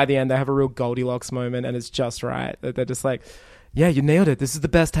 but then by the end they have a real Goldilocks moment, and it's just right. They're just like, yeah, you nailed it. This is the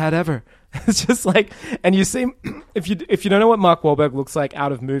best hat ever. It's just like, and you see, if you don't know what Mark Wahlberg looks like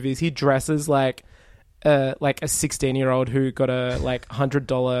out of movies, he dresses like a 16-year-old who got a like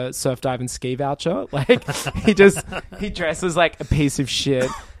 $100 surf dive and ski voucher. Like he dresses like a piece of shit.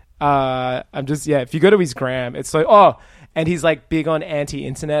 If you go to his gram, it's so and he's like big on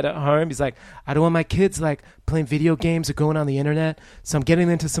anti-internet at home. He's like, I don't want my kids like playing video games or going on the internet, so I'm getting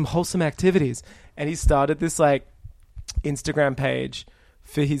into some wholesome activities. And he started this like Instagram page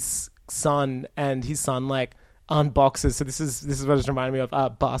for his son, and his son like unboxes. So this is what it's reminding me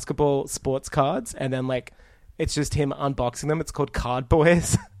of basketball sports cards, and then like it's just him unboxing them. It's called Card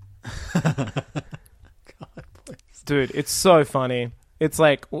Boys. God, please. Dude, it's so funny. It's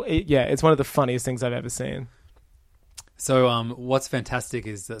like it's one of the funniest things I've ever seen. So what's fantastic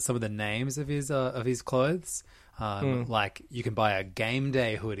is that some of the names of his clothes, like you can buy a game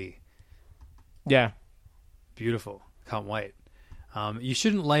day hoodie. Yeah, beautiful. Can't wait. You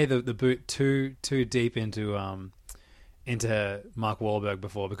shouldn't lay the boot too deep into into Mark Wahlberg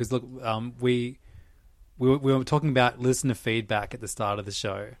before because look, we were talking about listener feedback at the start of the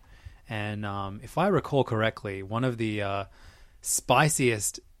show, and if I recall correctly, one of the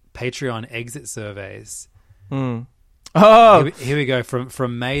spiciest Patreon exit surveys. Oh, here we go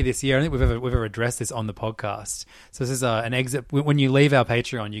from May this year. I don't think we've ever addressed this on the podcast. So this is an exit. When you leave our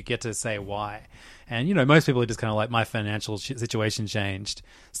Patreon, you get to say why. And you know, most people are just kind of like, my financial situation changed.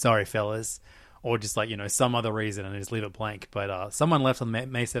 Sorry, fellas, or just like, you know, some other reason, and they just leave it blank. But someone left on May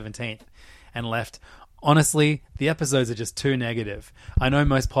 17th and left. Honestly, the episodes are just too negative. I know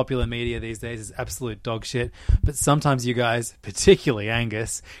most popular media these days is absolute dog shit, but sometimes you guys, particularly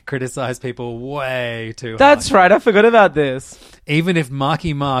Angus, criticize people way too hard. that's right. I forgot about this. Even if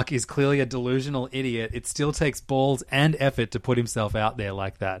Marky Mark is clearly a delusional idiot, it still takes balls and effort to put himself out there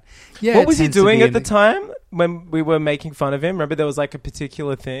like that. Yeah, What was he doing at the time when we were making fun of him? Remember there was like a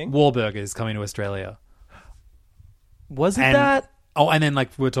particular thing? Wahlburgers coming to Australia. Was it And- that? Oh, and then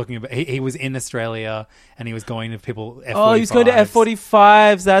like we were talking about, he was in Australia and he was going to people F45s. Oh, he was going to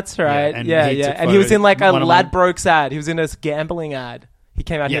F45s. That's right. and Yeah, he yeah. took And he was in like a one of my- Ladbrokes ad. He was in a gambling ad. He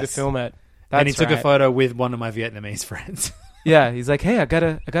came out here to Yes. film it. And he That's took a right. photo with one of my Vietnamese friends. Yeah, he's like, hey, I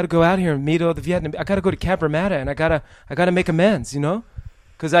gotta go out here and meet all the Vietnam. I gotta go to Cabramatta and I gotta make amends, you know?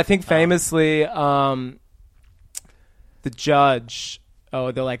 Because I think famously, the judge,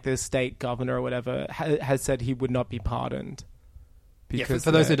 the state governor or whatever, has said he would not be pardoned. Yeah,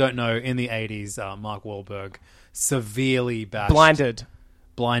 for those who don't know, in the 80s, Mark Wahlberg severely bashed...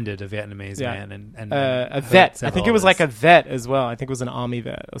 Blinded a Vietnamese man and a hurt vet. I several think it was others. like a vet as well. I think it was an army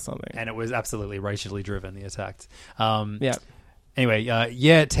vet or something. And it was absolutely racially driven, the attack. Yeah. Anyway,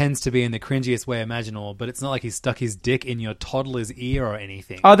 it tends to be in the cringiest way imaginable, but it's not like he stuck his dick in your toddler's ear or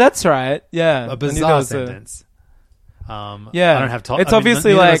anything. Oh, that's right. Yeah. A bizarre sentence. Yeah. I don't have It's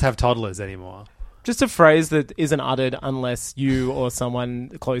obviously neither of like- us have toddlers anymore. Just a phrase that isn't uttered unless you or someone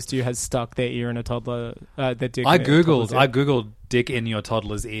close to you has stuck their ear in a toddler, their dick. I in a toddler's ear. googled dick in your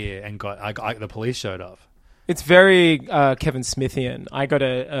toddler's ear and the police showed up. It's very Kevin Smithian. I got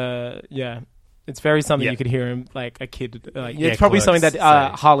a It's very something you could hear him like a kid. It's probably something that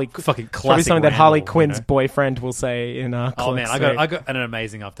Harley fucking probably something that Randall, Harley you Quinn's know? boyfriend will say in. Oh man, I got an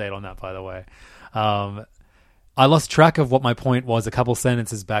amazing update on that, by the way. I lost track of what my point was a couple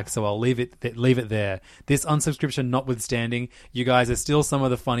sentences back, so I'll leave it there. This unsubscription notwithstanding, you guys are still some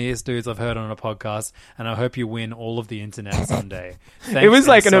of the funniest dudes I've heard on a podcast, and I hope you win all of the internet someday. Thanks, It was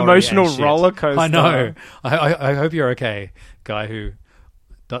like and an sorry emotional and shit. roller coaster. I know. I hope you're okay, guy who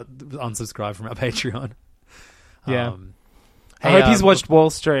unsubscribed from our Patreon. Yeah. Hey, I hope he's watched Wall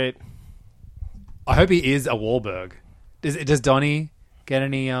Street. I hope he is a Wahlberg. Does Donnie get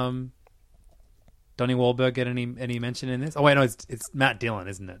any? Donnie Wahlberg get any mention in this? Oh wait, no, it's Matt Dillon,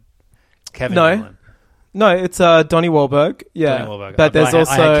 isn't it? Kevin Dillon. No, it's Donnie Wahlberg. Yeah, Donnie Wahlberg. But there's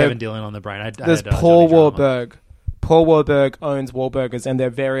also I had Kevin Dillon on the brain. there's Paul Wahlberg. Paul Wahlberg owns Wahlburgers, and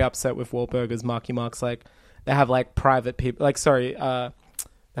they're very upset with Wahlburgers. Marky Mark's like they have like private people,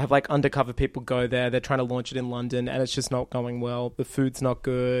 they have like undercover people go there. They're trying to launch it in London, and it's just not going well. The food's not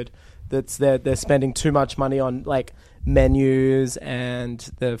good. They're spending too much money on like menus, and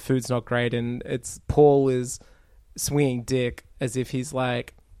the food's not great. And Paul is swinging dick as if he's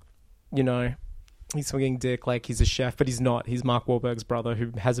like, you know, he's swinging dick like he's a chef, but he's not. He's Mark Wahlberg's brother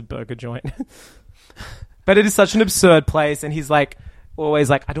who has a burger joint. But it is such an absurd place, and he's like always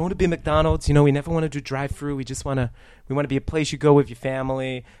like, I don't want to be McDonald's. You know, we never want to do drive-through. We want to be a place you go with your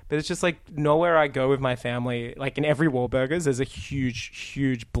family. But it's just like nowhere I go with my family. Like in every Wahlburgers, there's a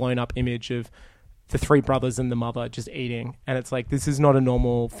huge blown up image of the three brothers and the mother just eating. And it's like, this is not a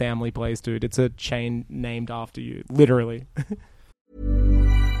normal family place, dude. It's a chain named after you, literally.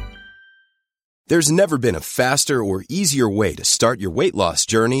 There's never been a faster or easier way to start your weight loss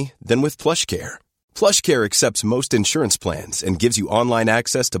journey than with PlushCare. PlushCare accepts most insurance plans and gives you online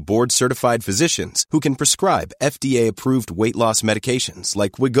access to board-certified physicians who can prescribe FDA-approved weight loss medications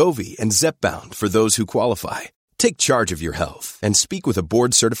like Wegovy and Zepbound for those who qualify. Take charge of your health and speak with a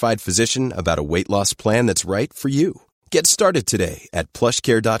board-certified physician about a weight loss plan that's right for you. Get started today at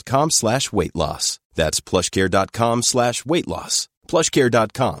plushcare.com/weight loss. That's plushcare.com/weight loss.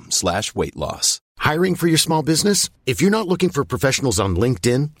 plushcare.com/weight loss. Hiring for your small business? If you're not looking for professionals on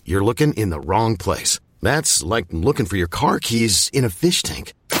LinkedIn, you're looking in the wrong place. That's like looking for your car keys in a fish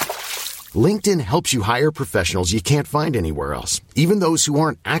tank. LinkedIn helps you hire professionals you can't find anywhere else, even those who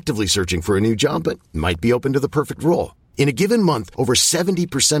aren't actively searching for a new job but might be open to the perfect role. In a given month, over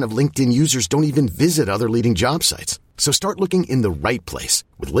 70% of LinkedIn users don't even visit other leading job sites. So start looking in the right place.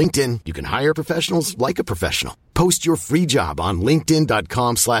 With LinkedIn, you can hire professionals like a professional. Post your free job on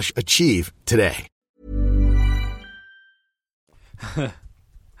linkedin.com/achieve today.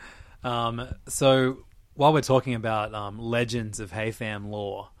 So while we're talking about legends of Hey Fam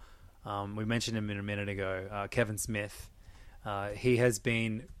lore, we mentioned him a minute ago, Kevin Smith. He has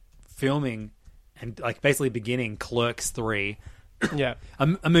been filming and like basically beginning Clerks 3. Yeah.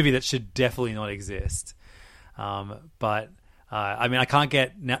 A movie that should definitely not exist. But I mean, I can't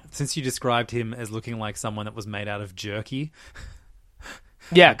get now, since you described him as looking like someone that was made out of jerky.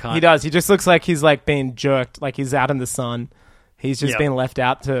 Yeah, he does. He just looks like he's like being jerked, like he's out in the sun. He's just been left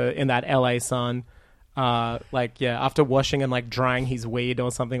out in that LA sun. After washing and like drying his weed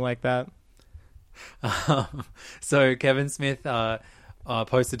or something like that. So Kevin Smith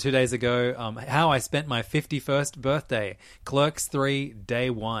posted 2 days ago how I spent my 51st birthday, Clerks 3 day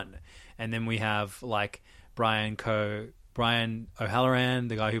 1. And then we have like Brian O'Halloran,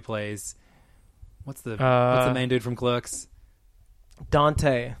 the guy who plays what's the main dude from Clerks?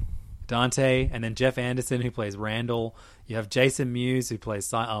 Dante, and then Jeff Anderson who plays Randall. You have Jason Mewes who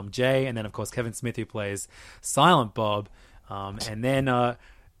plays Jay, and then of course Kevin Smith who plays Silent Bob. And then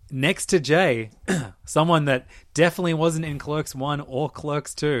next to Jay, someone that definitely wasn't in Clerks 1 or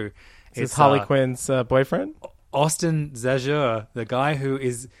Clerks 2. It's Harley Quinn's boyfriend? Austin Zajur, the guy who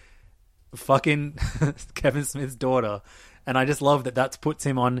is fucking Kevin Smith's daughter. And I just love that puts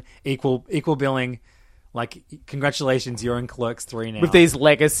him on equal billing. Like, congratulations, you're in Clerks 3 now. With these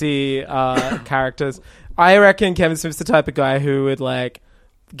legacy characters. I reckon Kevin Smith's the type of guy who would, like,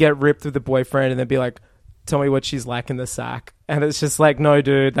 get ripped with the boyfriend and then be like, tell me what she's like in the sack. And it's just like, no,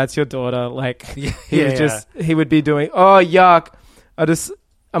 dude, that's your daughter. Like, he would be doing, oh, yuck.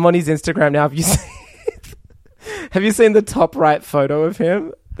 I'm on his Instagram now. Have you seen the top right photo of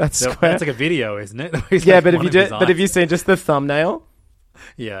him? That's like a video, isn't it? Yeah, but have you seen just the thumbnail?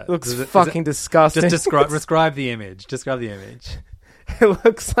 Yeah, it looks fucking disgusting. Just describe the image. Describe the image. It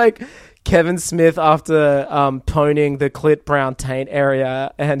looks like Kevin Smith after toning the clit brown taint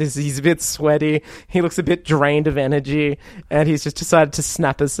area, and he's a bit sweaty. He looks a bit drained of energy, and he's just decided to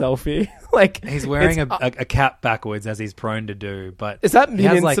snap a selfie. Like he's wearing a cap backwards as he's prone to do. But is that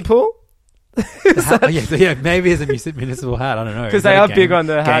municipal? Yeah, maybe it's a municipal hat. I don't know because they are big on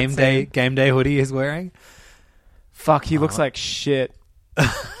the hats. Game day hoodie he's wearing. Fuck, he looks like shit.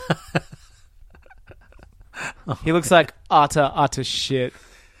 He looks like utter shit.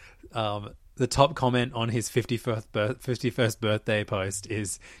 The top comment on his 51st birthday post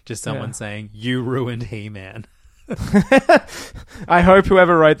is just someone saying, "You ruined He-Man." I hope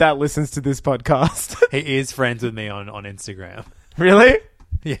whoever wrote that listens to this podcast. He is friends with me on Instagram. Really?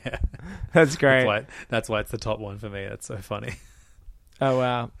 Yeah. That's great. That's why it's the top one for me. That's so funny. Oh,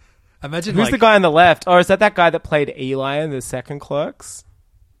 wow. Imagine who's the guy on the left? Or is that guy that played Eli in the second Clerks?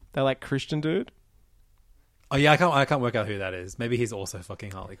 That like Christian dude? Oh yeah, I can't work out who that is. Maybe he's also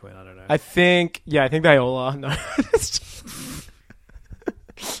fucking Harley Quinn. I don't know. I think they all are. No.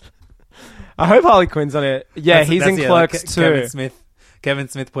 I hope Harley Quinn's on it. Yeah, he's in Clerks too. Kevin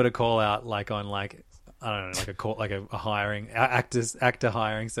Smith put a call out like on like I don't know, like a hiring actor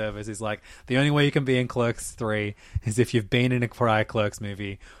hiring service. Is like the only way you can be in Clerks 3 is if you've been in a prior Clerks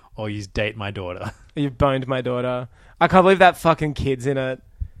movie or you date my daughter. You've boned my daughter. I can't believe that fucking kid's in it.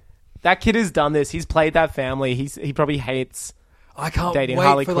 That kid has done this. He's played that family. He probably hates. I can't dating wait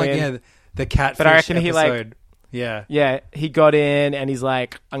Harley for Quinn. The catfish but I reckon episode. He got in and he's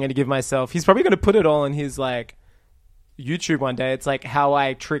like, I'm going to give myself. He's probably going to put it all on his like YouTube one day. It's like how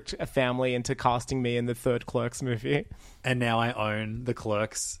I tricked a family into casting me in the third Clerks movie, and now I own the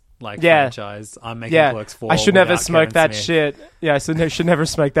Clerks franchise. I'm making Clerks 4. I should never smoke that Smith. shit. Yeah, I should never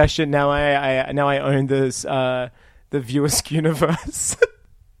smoke that shit. Now I own this the Viewersk universe.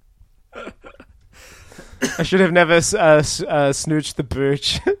 I should have never snooched the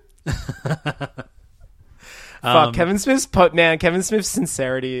booch. Fuck, Kevin Smith's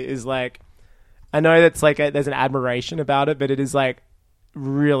sincerity is like, I know that's like there's an admiration about it, but it is like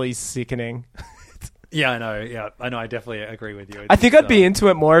really sickening. Yeah, I know. Yeah, I know. I definitely agree with you. I think I'd be into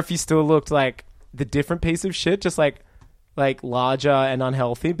it more if he still looked like the different piece of shit, just like larger and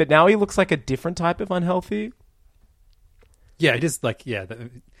unhealthy. But now he looks like a different type of unhealthy. Yeah, just like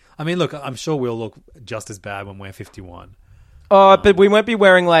I mean, look, I'm sure we'll look just as bad when we're 51. Oh, but we won't be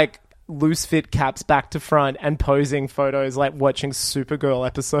wearing like loose fit caps back to front and posing photos like watching Supergirl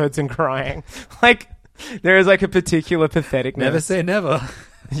episodes and crying. Like there is like a particular patheticness. Never say never.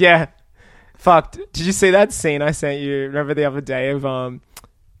 Yeah. Fuck. Did you see that scene I sent you? Remember the other day of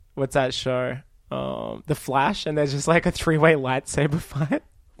what's that show? The Flash, and there's just like a 3-way lightsaber fight.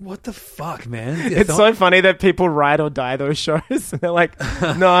 What the fuck, man? It's so funny that people ride or die those shows. And they're like,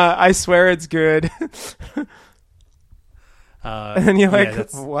 no, I swear it's good. And then you're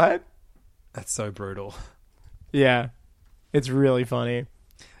like, what? That's so brutal. Yeah. It's really funny.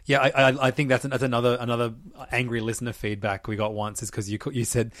 Yeah, I think that's another angry listener feedback we got once is because you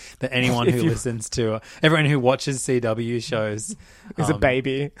said that anyone who listens to everyone who watches CW shows is a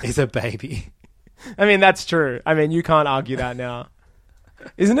baby. Is a baby. I mean, that's true. I mean, you can't argue that now.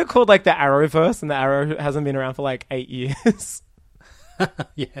 Isn't it called like the Arrowverse, and the Arrow hasn't been around for like 8 years?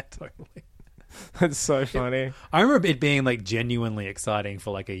 Yeah, totally. That's so funny. I remember it being like genuinely exciting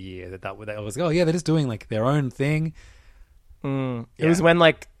for like a year that was oh yeah, they're just doing like their own thing. It was when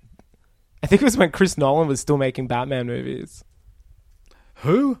like I think it was when Chris Nolan was still making Batman movies.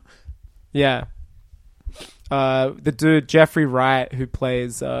 Who? Yeah. The dude Jeffrey Wright, who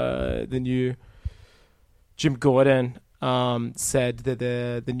plays the new Jim Gordon, said that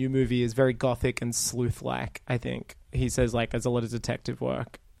the new movie is very gothic and sleuth-like. I think he says like there's a lot of detective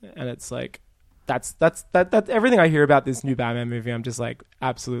work, and it's like that's everything I hear about this new Batman movie. I'm just like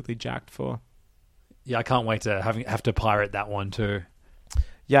absolutely jacked for. Yeah, I can't wait to have to pirate that one too.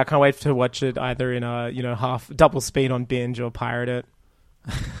 Yeah, I can't wait to watch it either in a half double speed on binge or pirate it.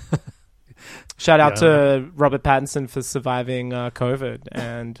 Shout out to Robert Pattinson for surviving COVID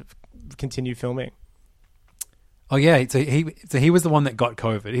and continue filming. Oh yeah, so he was the one that got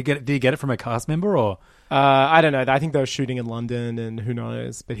COVID. Did he get it from a cast member or? I don't know. I think they were shooting in London, and who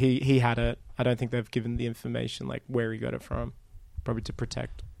knows? But he had it. I don't think they've given the information like where he got it from. Probably to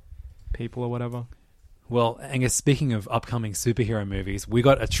protect people or whatever. Well, Angus, speaking of upcoming superhero movies, we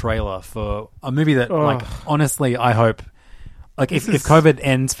got a trailer for a movie that, like, honestly, I hope, like, if COVID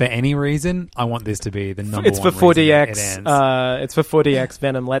ends for any reason, I want this to be the number one reason it ends. It's for 4DX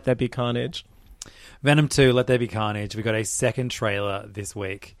Venom, Let There Be Carnage. Venom 2, Let There Be Carnage. We got a second trailer this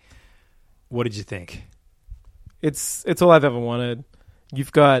week. What did you think? It's all I've ever wanted.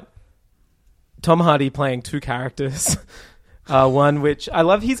 You've got Tom Hardy playing two characters. One which I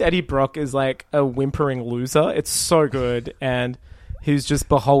love, his Eddie Brock is like a whimpering loser. It's so good, and he's just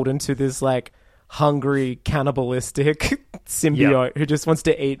beholden to this like hungry cannibalistic symbiote who just wants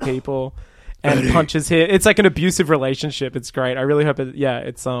to eat people and punches him. It's like an abusive relationship. It's great. I really hope it. Yeah,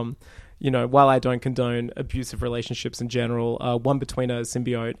 it's while I don't condone abusive relationships in general, one between a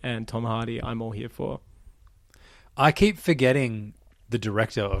symbiote and Tom Hardy, I'm all here for. I keep forgetting the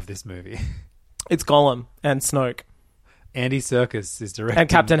director of this movie. It's Gollum and Snoke. Andy Serkis is directing and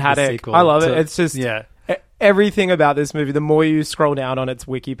Captain Haddock. I love it. It's just everything about this movie. The more you scroll down on its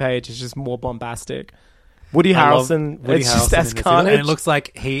wiki page, it's just more bombastic. Woody Harrelson, just as Carnage. And it looks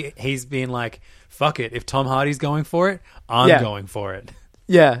like he's been like, fuck it. If Tom Hardy's going for it, I'm going for it.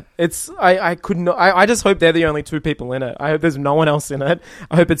 Yeah, it's I couldn't. I just hope they're the only two people in it. I hope there's no one else in it.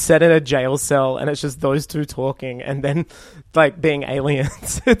 I hope it's set in a jail cell and it's just those two talking and then like being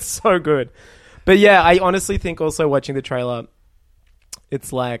aliens. It's so good. But yeah, I honestly think also watching the trailer,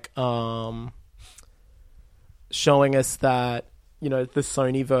 it's like showing us that, the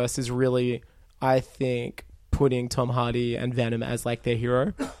Sonyverse is really, I think, putting Tom Hardy and Venom as like their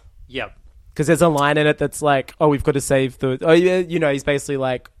hero. Yep. Because there's a line in it that's like, oh, we've got to save the... Oh, yeah, he's basically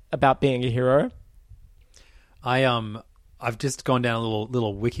like about being a hero. I've just gone down a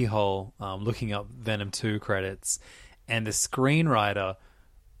little wiki hole looking up Venom 2 credits, and the screenwriter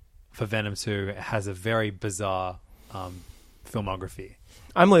for Venom 2 has a very bizarre filmography.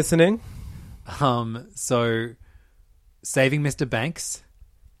 I'm listening. So, Saving Mr. Banks,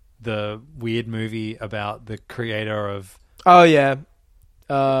 the weird movie about the creator of... Oh, yeah.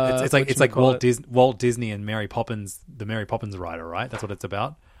 It's like Walt Disney and Mary Poppins, the Mary Poppins writer, right? That's what it's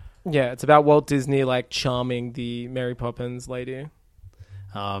about? Yeah, it's about Walt Disney, like, charming the Mary Poppins lady.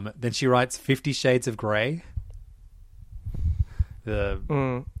 Then she writes 50 Shades of Grey.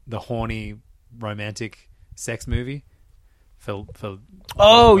 The horny romantic sex movie for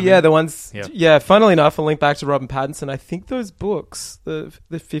yeah, the ones funnily enough, I'll link back to Robert Pattinson. I think those books, the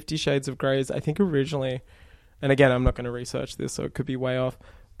 50 Shades of Greys, I think originally, and again I'm not going to research this so it could be way off,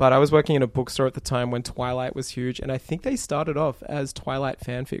 but I was working in a bookstore at the time when Twilight was huge, and I think they started off as Twilight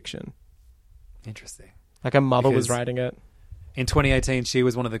fan fiction. Interesting. Like a mother was writing it. In 2018, she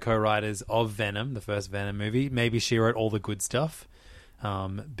was one of the co-writers of Venom, the first Venom movie. Maybe she wrote all the good stuff,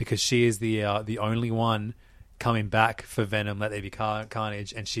 because she is the only one coming back for Venom, Let There Be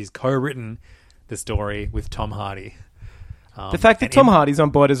Carnage, and she's co-written the story with Tom Hardy. The fact that Tom Hardy's on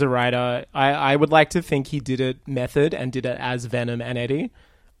board as a writer, I would like to think he did it method and did it as Venom and Eddie,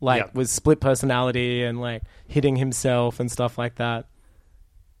 with split personality and like hitting himself and stuff like that.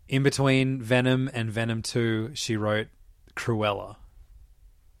 In between Venom and Venom 2, she wrote Cruella.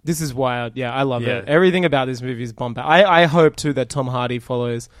 This is wild. Yeah, I love it. Everything about this movie is bombastic. I hope too that Tom Hardy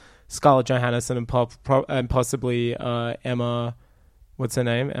follows Scarlett Johansson and possibly Emma. What's her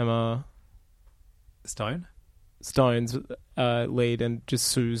name? Emma Stone. Stone's lead and just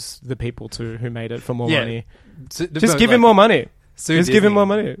sues the people too who made it for more Yeah. money. So- Just but, give like, him more money. sue Just give him Disney. more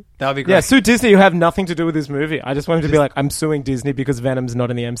money. That would be great. Yeah, sue Disney who have nothing to do with this movie. I just want him to be like, I'm suing Disney because Venom's not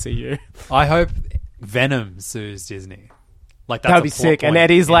in the MCU. I hope Venom sues Disney. Like That would a be plot sick. And point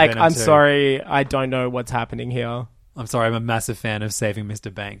Eddie's in like, Venom I'm 2. sorry, I don't know what's happening here. I'm sorry. I'm a massive fan of Saving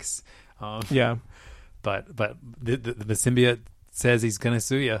Mr. Banks. Yeah. But the symbiote says he's going to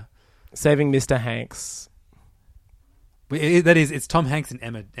sue you. Saving Mr. Hanks. It's Tom Hanks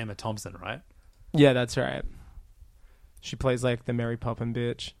and Emma Thompson, right? Yeah, that's right. She plays like the Mary Poppins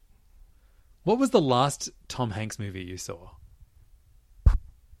bitch. What was the last Tom Hanks movie you saw? It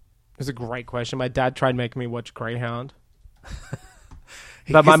was a great question. My dad tried making me watch Greyhound.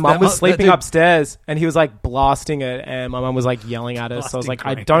 But my mum was sleeping upstairs and he was like blasting it and my mum was like yelling at us. So I was like,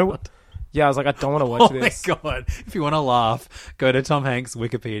 I don't want to watch this. Oh my god. If you want to laugh, go to Tom Hanks'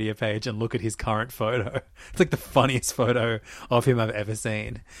 Wikipedia page and look at his current photo. It's like the funniest photo of him I've ever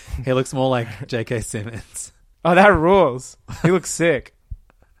seen. He looks more like J.K. Simmons. Oh, that rules. He looks sick.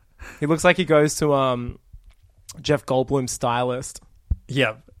 He looks like he goes to Jeff Goldblum's stylist.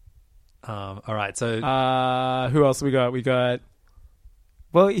 Yep. All right. So who else we got? We got.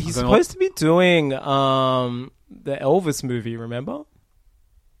 Well, he's supposed to be doing the Elvis movie. Remember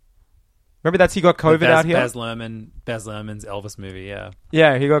that's he got COVID out here. Baz Luhrmann's Elvis movie. Yeah.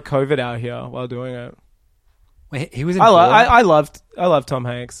 Yeah, he got COVID out here while doing it. Wait, he was in. I love Tom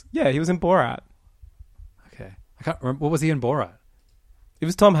Hanks. Yeah, he was in Borat. Okay, I can't remember. What was he in Borat? It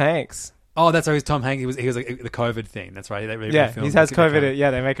was Tom Hanks. Oh, that's right. He was Tom Hanks. He was like the COVID thing. That's right. He has COVID.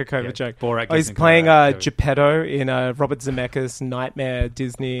 Yeah, they make a COVID joke. Borat. Oh, he's playing Geppetto in a Robert Zemeckis nightmare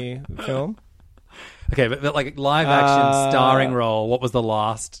Disney film. Okay, but like live action starring role, what was the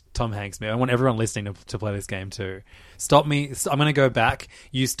last Tom Hanks movie? I want everyone listening to play this game too. Stop me. I'm going to go back.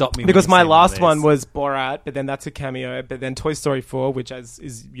 You stop me. Because my last one was Borat, but then that's a cameo. But then Toy Story 4, which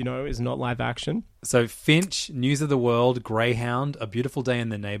is not live action. So Finch, News of the World, Greyhound, A Beautiful Day in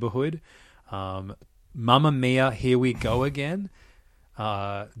the Neighborhood, Mamma Mia, Here We Go Again,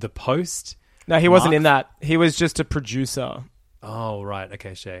 The Post. No, he wasn't in that. He was just a producer. Oh, right.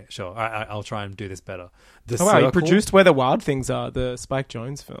 Okay, sure. I'll try and do this better. He produced Where the Wild Things Are, the Spike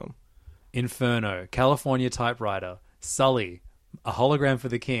Jonze film. Inferno, California Typewriter, Sully, A Hologram for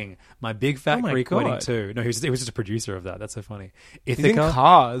the King, My Big Fat Greek Wedding 2. No, he was just a producer of that. That's so funny. Ithaca, he's in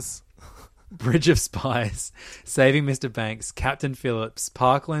Cars. Bridge of Spies, Saving Mr. Banks, Captain Phillips,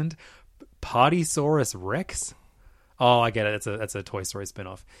 Parkland, Partysaurus Rex. Oh, I get it. That's a Toy Story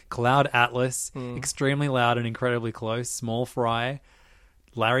spinoff. Cloud Atlas, Extremely Loud and Incredibly Close, Small Fry,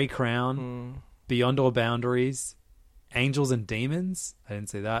 Larry Crown, Beyond All Boundaries, Angels and Demons. I didn't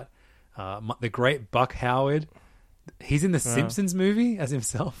see that. The Great Buck Howard. He's in the Simpsons movie as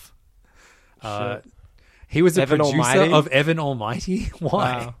himself. He was a producer Almighty? of Evan Almighty.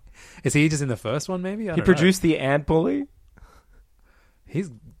 Why? Wow. Is he just in the first one? Maybe He produced The Ant Bully.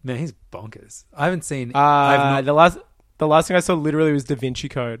 He's bonkers. I haven't seen. The last thing I saw literally was Da Vinci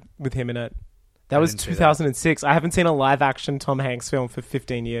Code with him in it. That was 2006. I haven't seen a live action Tom Hanks film for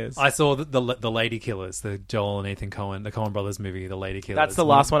 15 years. I saw the Lady Killers, the Joel and Ethan Coen, the Coen Brothers movie, The Lady Killers. That's the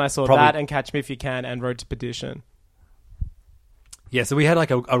last one I saw. Probably. That and Catch Me If You Can and Road to Perdition. Yeah, so we had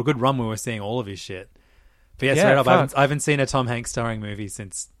like a good run where we were seeing all of his shit. But yeah, straight up, I haven't seen a Tom Hanks starring movie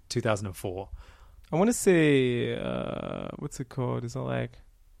since 2004. I want to see what's it called? Is it like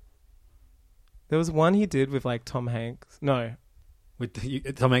there was one he did with like Tom Hanks? No, with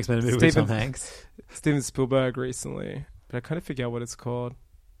Tom Hanks made a movie with Tom Hanks. Steven Spielberg recently, but I kind of forget what it's called.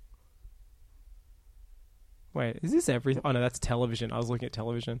 Wait, is this everything? Oh no, that's television. I was looking at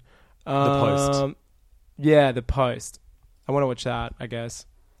television. The Post. Yeah, The Post. I want to watch that. I guess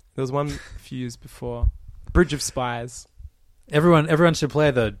there was one a few years before. Bridge of Spies. Everyone should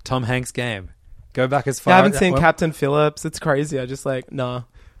play the Tom Hanks game. Go back as far. I haven't seen Captain Phillips. It's crazy. I just like nah.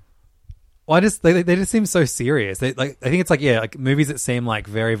 Well, they just seem so serious. I think it's like movies that seem like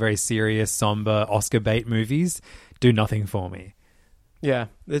very, very serious, somber, Oscar bait movies do nothing for me. Yeah,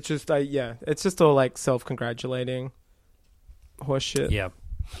 it's just it's just all like self-congratulating horse shit. Yeah.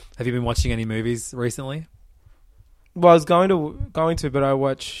 Have you been watching any movies recently? Well, I was going to, but I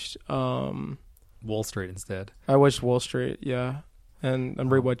watched Wall Street instead. I watched Wall Street, yeah, and I'm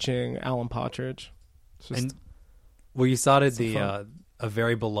rewatching Alan Partridge. You started a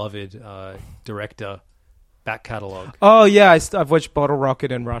very beloved director back catalogue. Oh yeah, I've watched Bottle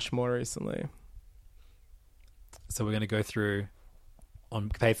Rocket and Rushmore recently. So we're going to go through on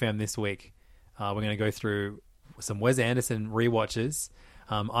PayFam this week. We're going to go through some Wes Anderson rewatches.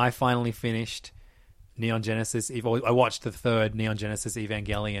 I finally finished Neon Genesis. I watched the third Neon Genesis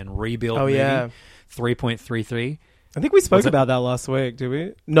Evangelion rebuild Oh, movie, yeah. 3.33. I think we spoke about that last week, did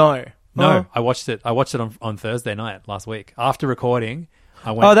we? No. No, Oh. I watched it. I watched it on Thursday night last week. After recording,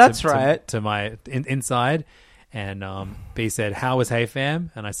 I went that's right. to my inside, and B said, "How was Hey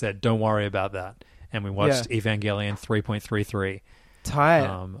Fam?" And I said, "Don't worry about that." And we watched Evangelion 3.33. Tight.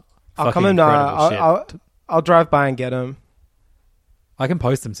 Fucking I'll come and incredible shit. I'll drive by and get them. I can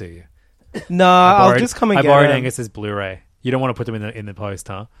post them to you. No, I'll just come and I get borrowed them. Angus's Blu-ray. You don't want to put them in the post,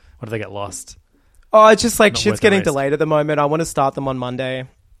 huh? What if they get lost? Oh, it's just like Not shit's worth the getting risk. delayed at the moment. I want to start them on Monday.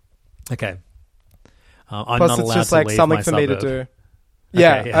 Okay. I'm Plus, not it's allowed just to like leave something my for me to suburb. do.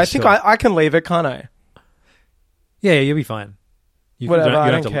 Yeah, Okay, yeah, I think sure. I can leave it, can't I? Yeah, you'll be fine. Whatever,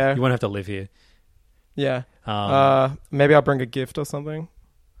 I don't have care. You won't have to live here. Yeah. Maybe I'll bring a gift or something.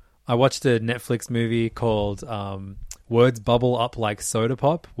 I watched a Netflix movie called Words Bubble Up Like Soda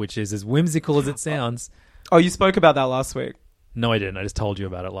Pop, which is as whimsical as it sounds. Oh, you spoke about that last week. No, I didn't. I just told you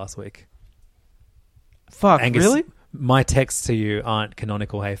about it last week. Fuck, Angus, really? My texts to you aren't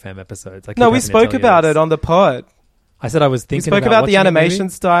canonical Hey Fam episodes. I keep No, we having to spoke tell you about this. it on the pod. I said I was We thinking spoke about the watching a movie. animation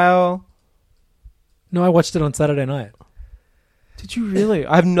style. No, I watched it on Saturday night. Did you really?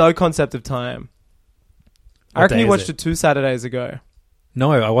 I have no concept of time. I What reckon day you is watched it? it 2 Saturdays ago.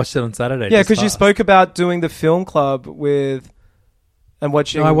 No, I watched it on Saturday. Yeah, just because you fast. spoke about doing the film club and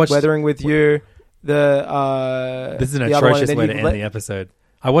watching No, I watched- Weathering with You. The This is an the other one, atrocious and way then to you end the episode.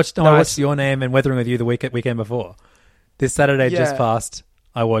 I watched Nice. Your Name and Weathering with You the weekend before. This Saturday just Yeah. passed.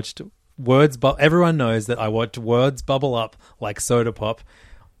 I watched everyone knows that I watched Words Bubble Up Like Soda Pop.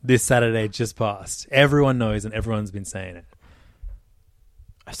 This Saturday just passed. Everyone knows and everyone's been saying it.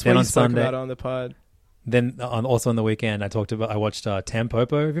 I swear Then you on spoke Sunday- about it on the pod. Then also on the weekend, I watched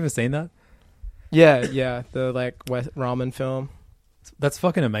Tampopo. Have you ever seen that? Yeah, the ramen film. That's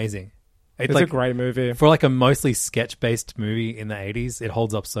fucking amazing. It's a great movie. For like a mostly sketch-based movie in the 80s, it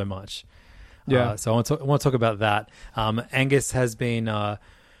holds up so much. Yeah. So I want to talk about that. Angus has been...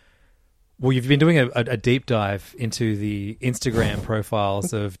 you've been doing a deep dive into the Instagram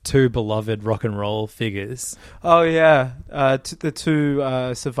profiles of two beloved rock and roll figures. Oh yeah, the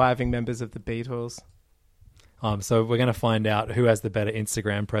two surviving members of the Beatles. So we're going to find out who has the better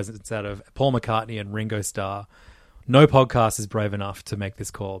Instagram presence out of Paul McCartney and Ringo Starr. No podcast is brave enough to make this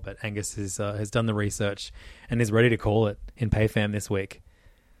call, but Angus has done the research and is ready to call it in PayFam this week.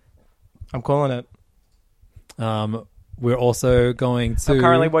 I'm calling it. We're also going to... I'm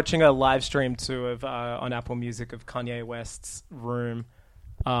currently watching a live stream too of on Apple Music of Kanye West's room,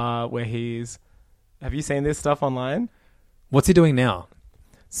 where he's. Have you seen this stuff online? What's he doing now?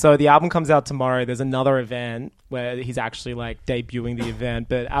 So the album comes out tomorrow. There's another event where he's actually like debuting the event,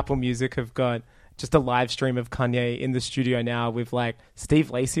 but Apple Music have got just a live stream of Kanye in the studio now with like Steve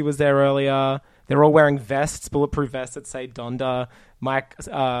Lacy was there earlier. They're all wearing vests, bulletproof vests that say Donda. Mike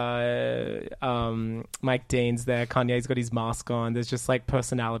Dean's there. Kanye's got his mask on. There's just like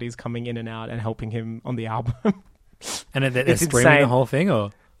personalities coming in and out and helping him on the album. And they're It's streaming insane. the whole thing,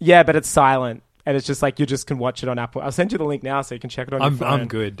 or Yeah, but it's silent. And it's just like you just can watch it on Apple. I'll send you the link now so you can check it on your phone. I'm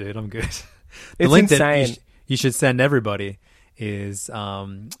good, dude. I'm good. The It's link that insane. you should send everybody is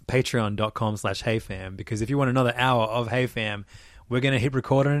patreon.com/HeyFam, because if you want another hour of HeyFam, we're going to hit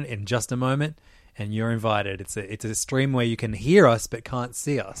record on it in just a moment, and you're invited. It's a stream where you can hear us but can't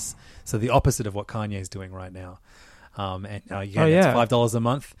see us. So the opposite of what Kanye's doing right now. It's $5 a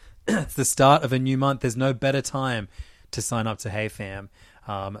month. It's the start of a new month. There's no better time to sign up to HeyFam.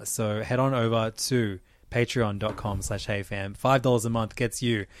 So head on over to patreon.com/HeyFam. $5 a month gets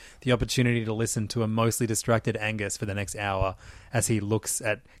you the opportunity to listen to a mostly distracted Angus for the next hour as he looks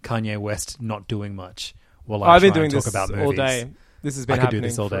at Kanye West not doing much while I've been try doing and talk this about movies. all day. This has been I could do happening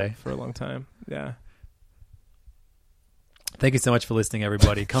this all day. for a long time. Yeah. Thank you so much for listening,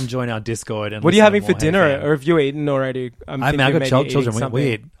 everybody. Come join our Discord. And What are you listen to having for more dinner? HeyFam. Or have you eaten already? I thinking got maybe eating children. something.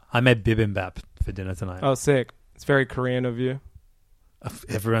 We eat. I made bibimbap for dinner tonight. Oh, sick. It's very Korean of you.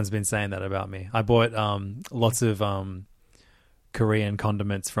 Everyone's been saying that about me. I bought lots of Korean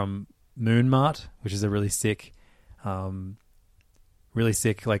condiments from Moon Mart, which is a really sick. Like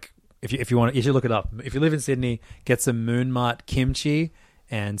if you want, you should look it up. If you live in Sydney, get some Moon Mart kimchi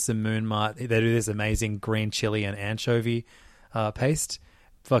and some Moon Mart. They do this amazing green chili and anchovy paste.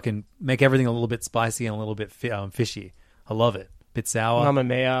 Fucking make everything a little bit spicy and a little bit fishy. I love it. Bit sour. Mamma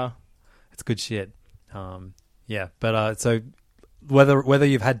mia. It's good shit. So whether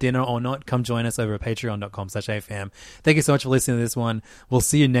you've had dinner or not, come join us over at patreon.com/HeyFam. Thank you so much for listening to this one. We'll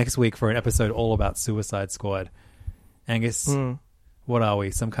see you next week for an episode all about Suicide Squad. Angus, what are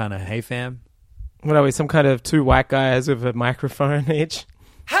we? Some kind of Hey Fam? What are we? Some kind of two white guys with a microphone each?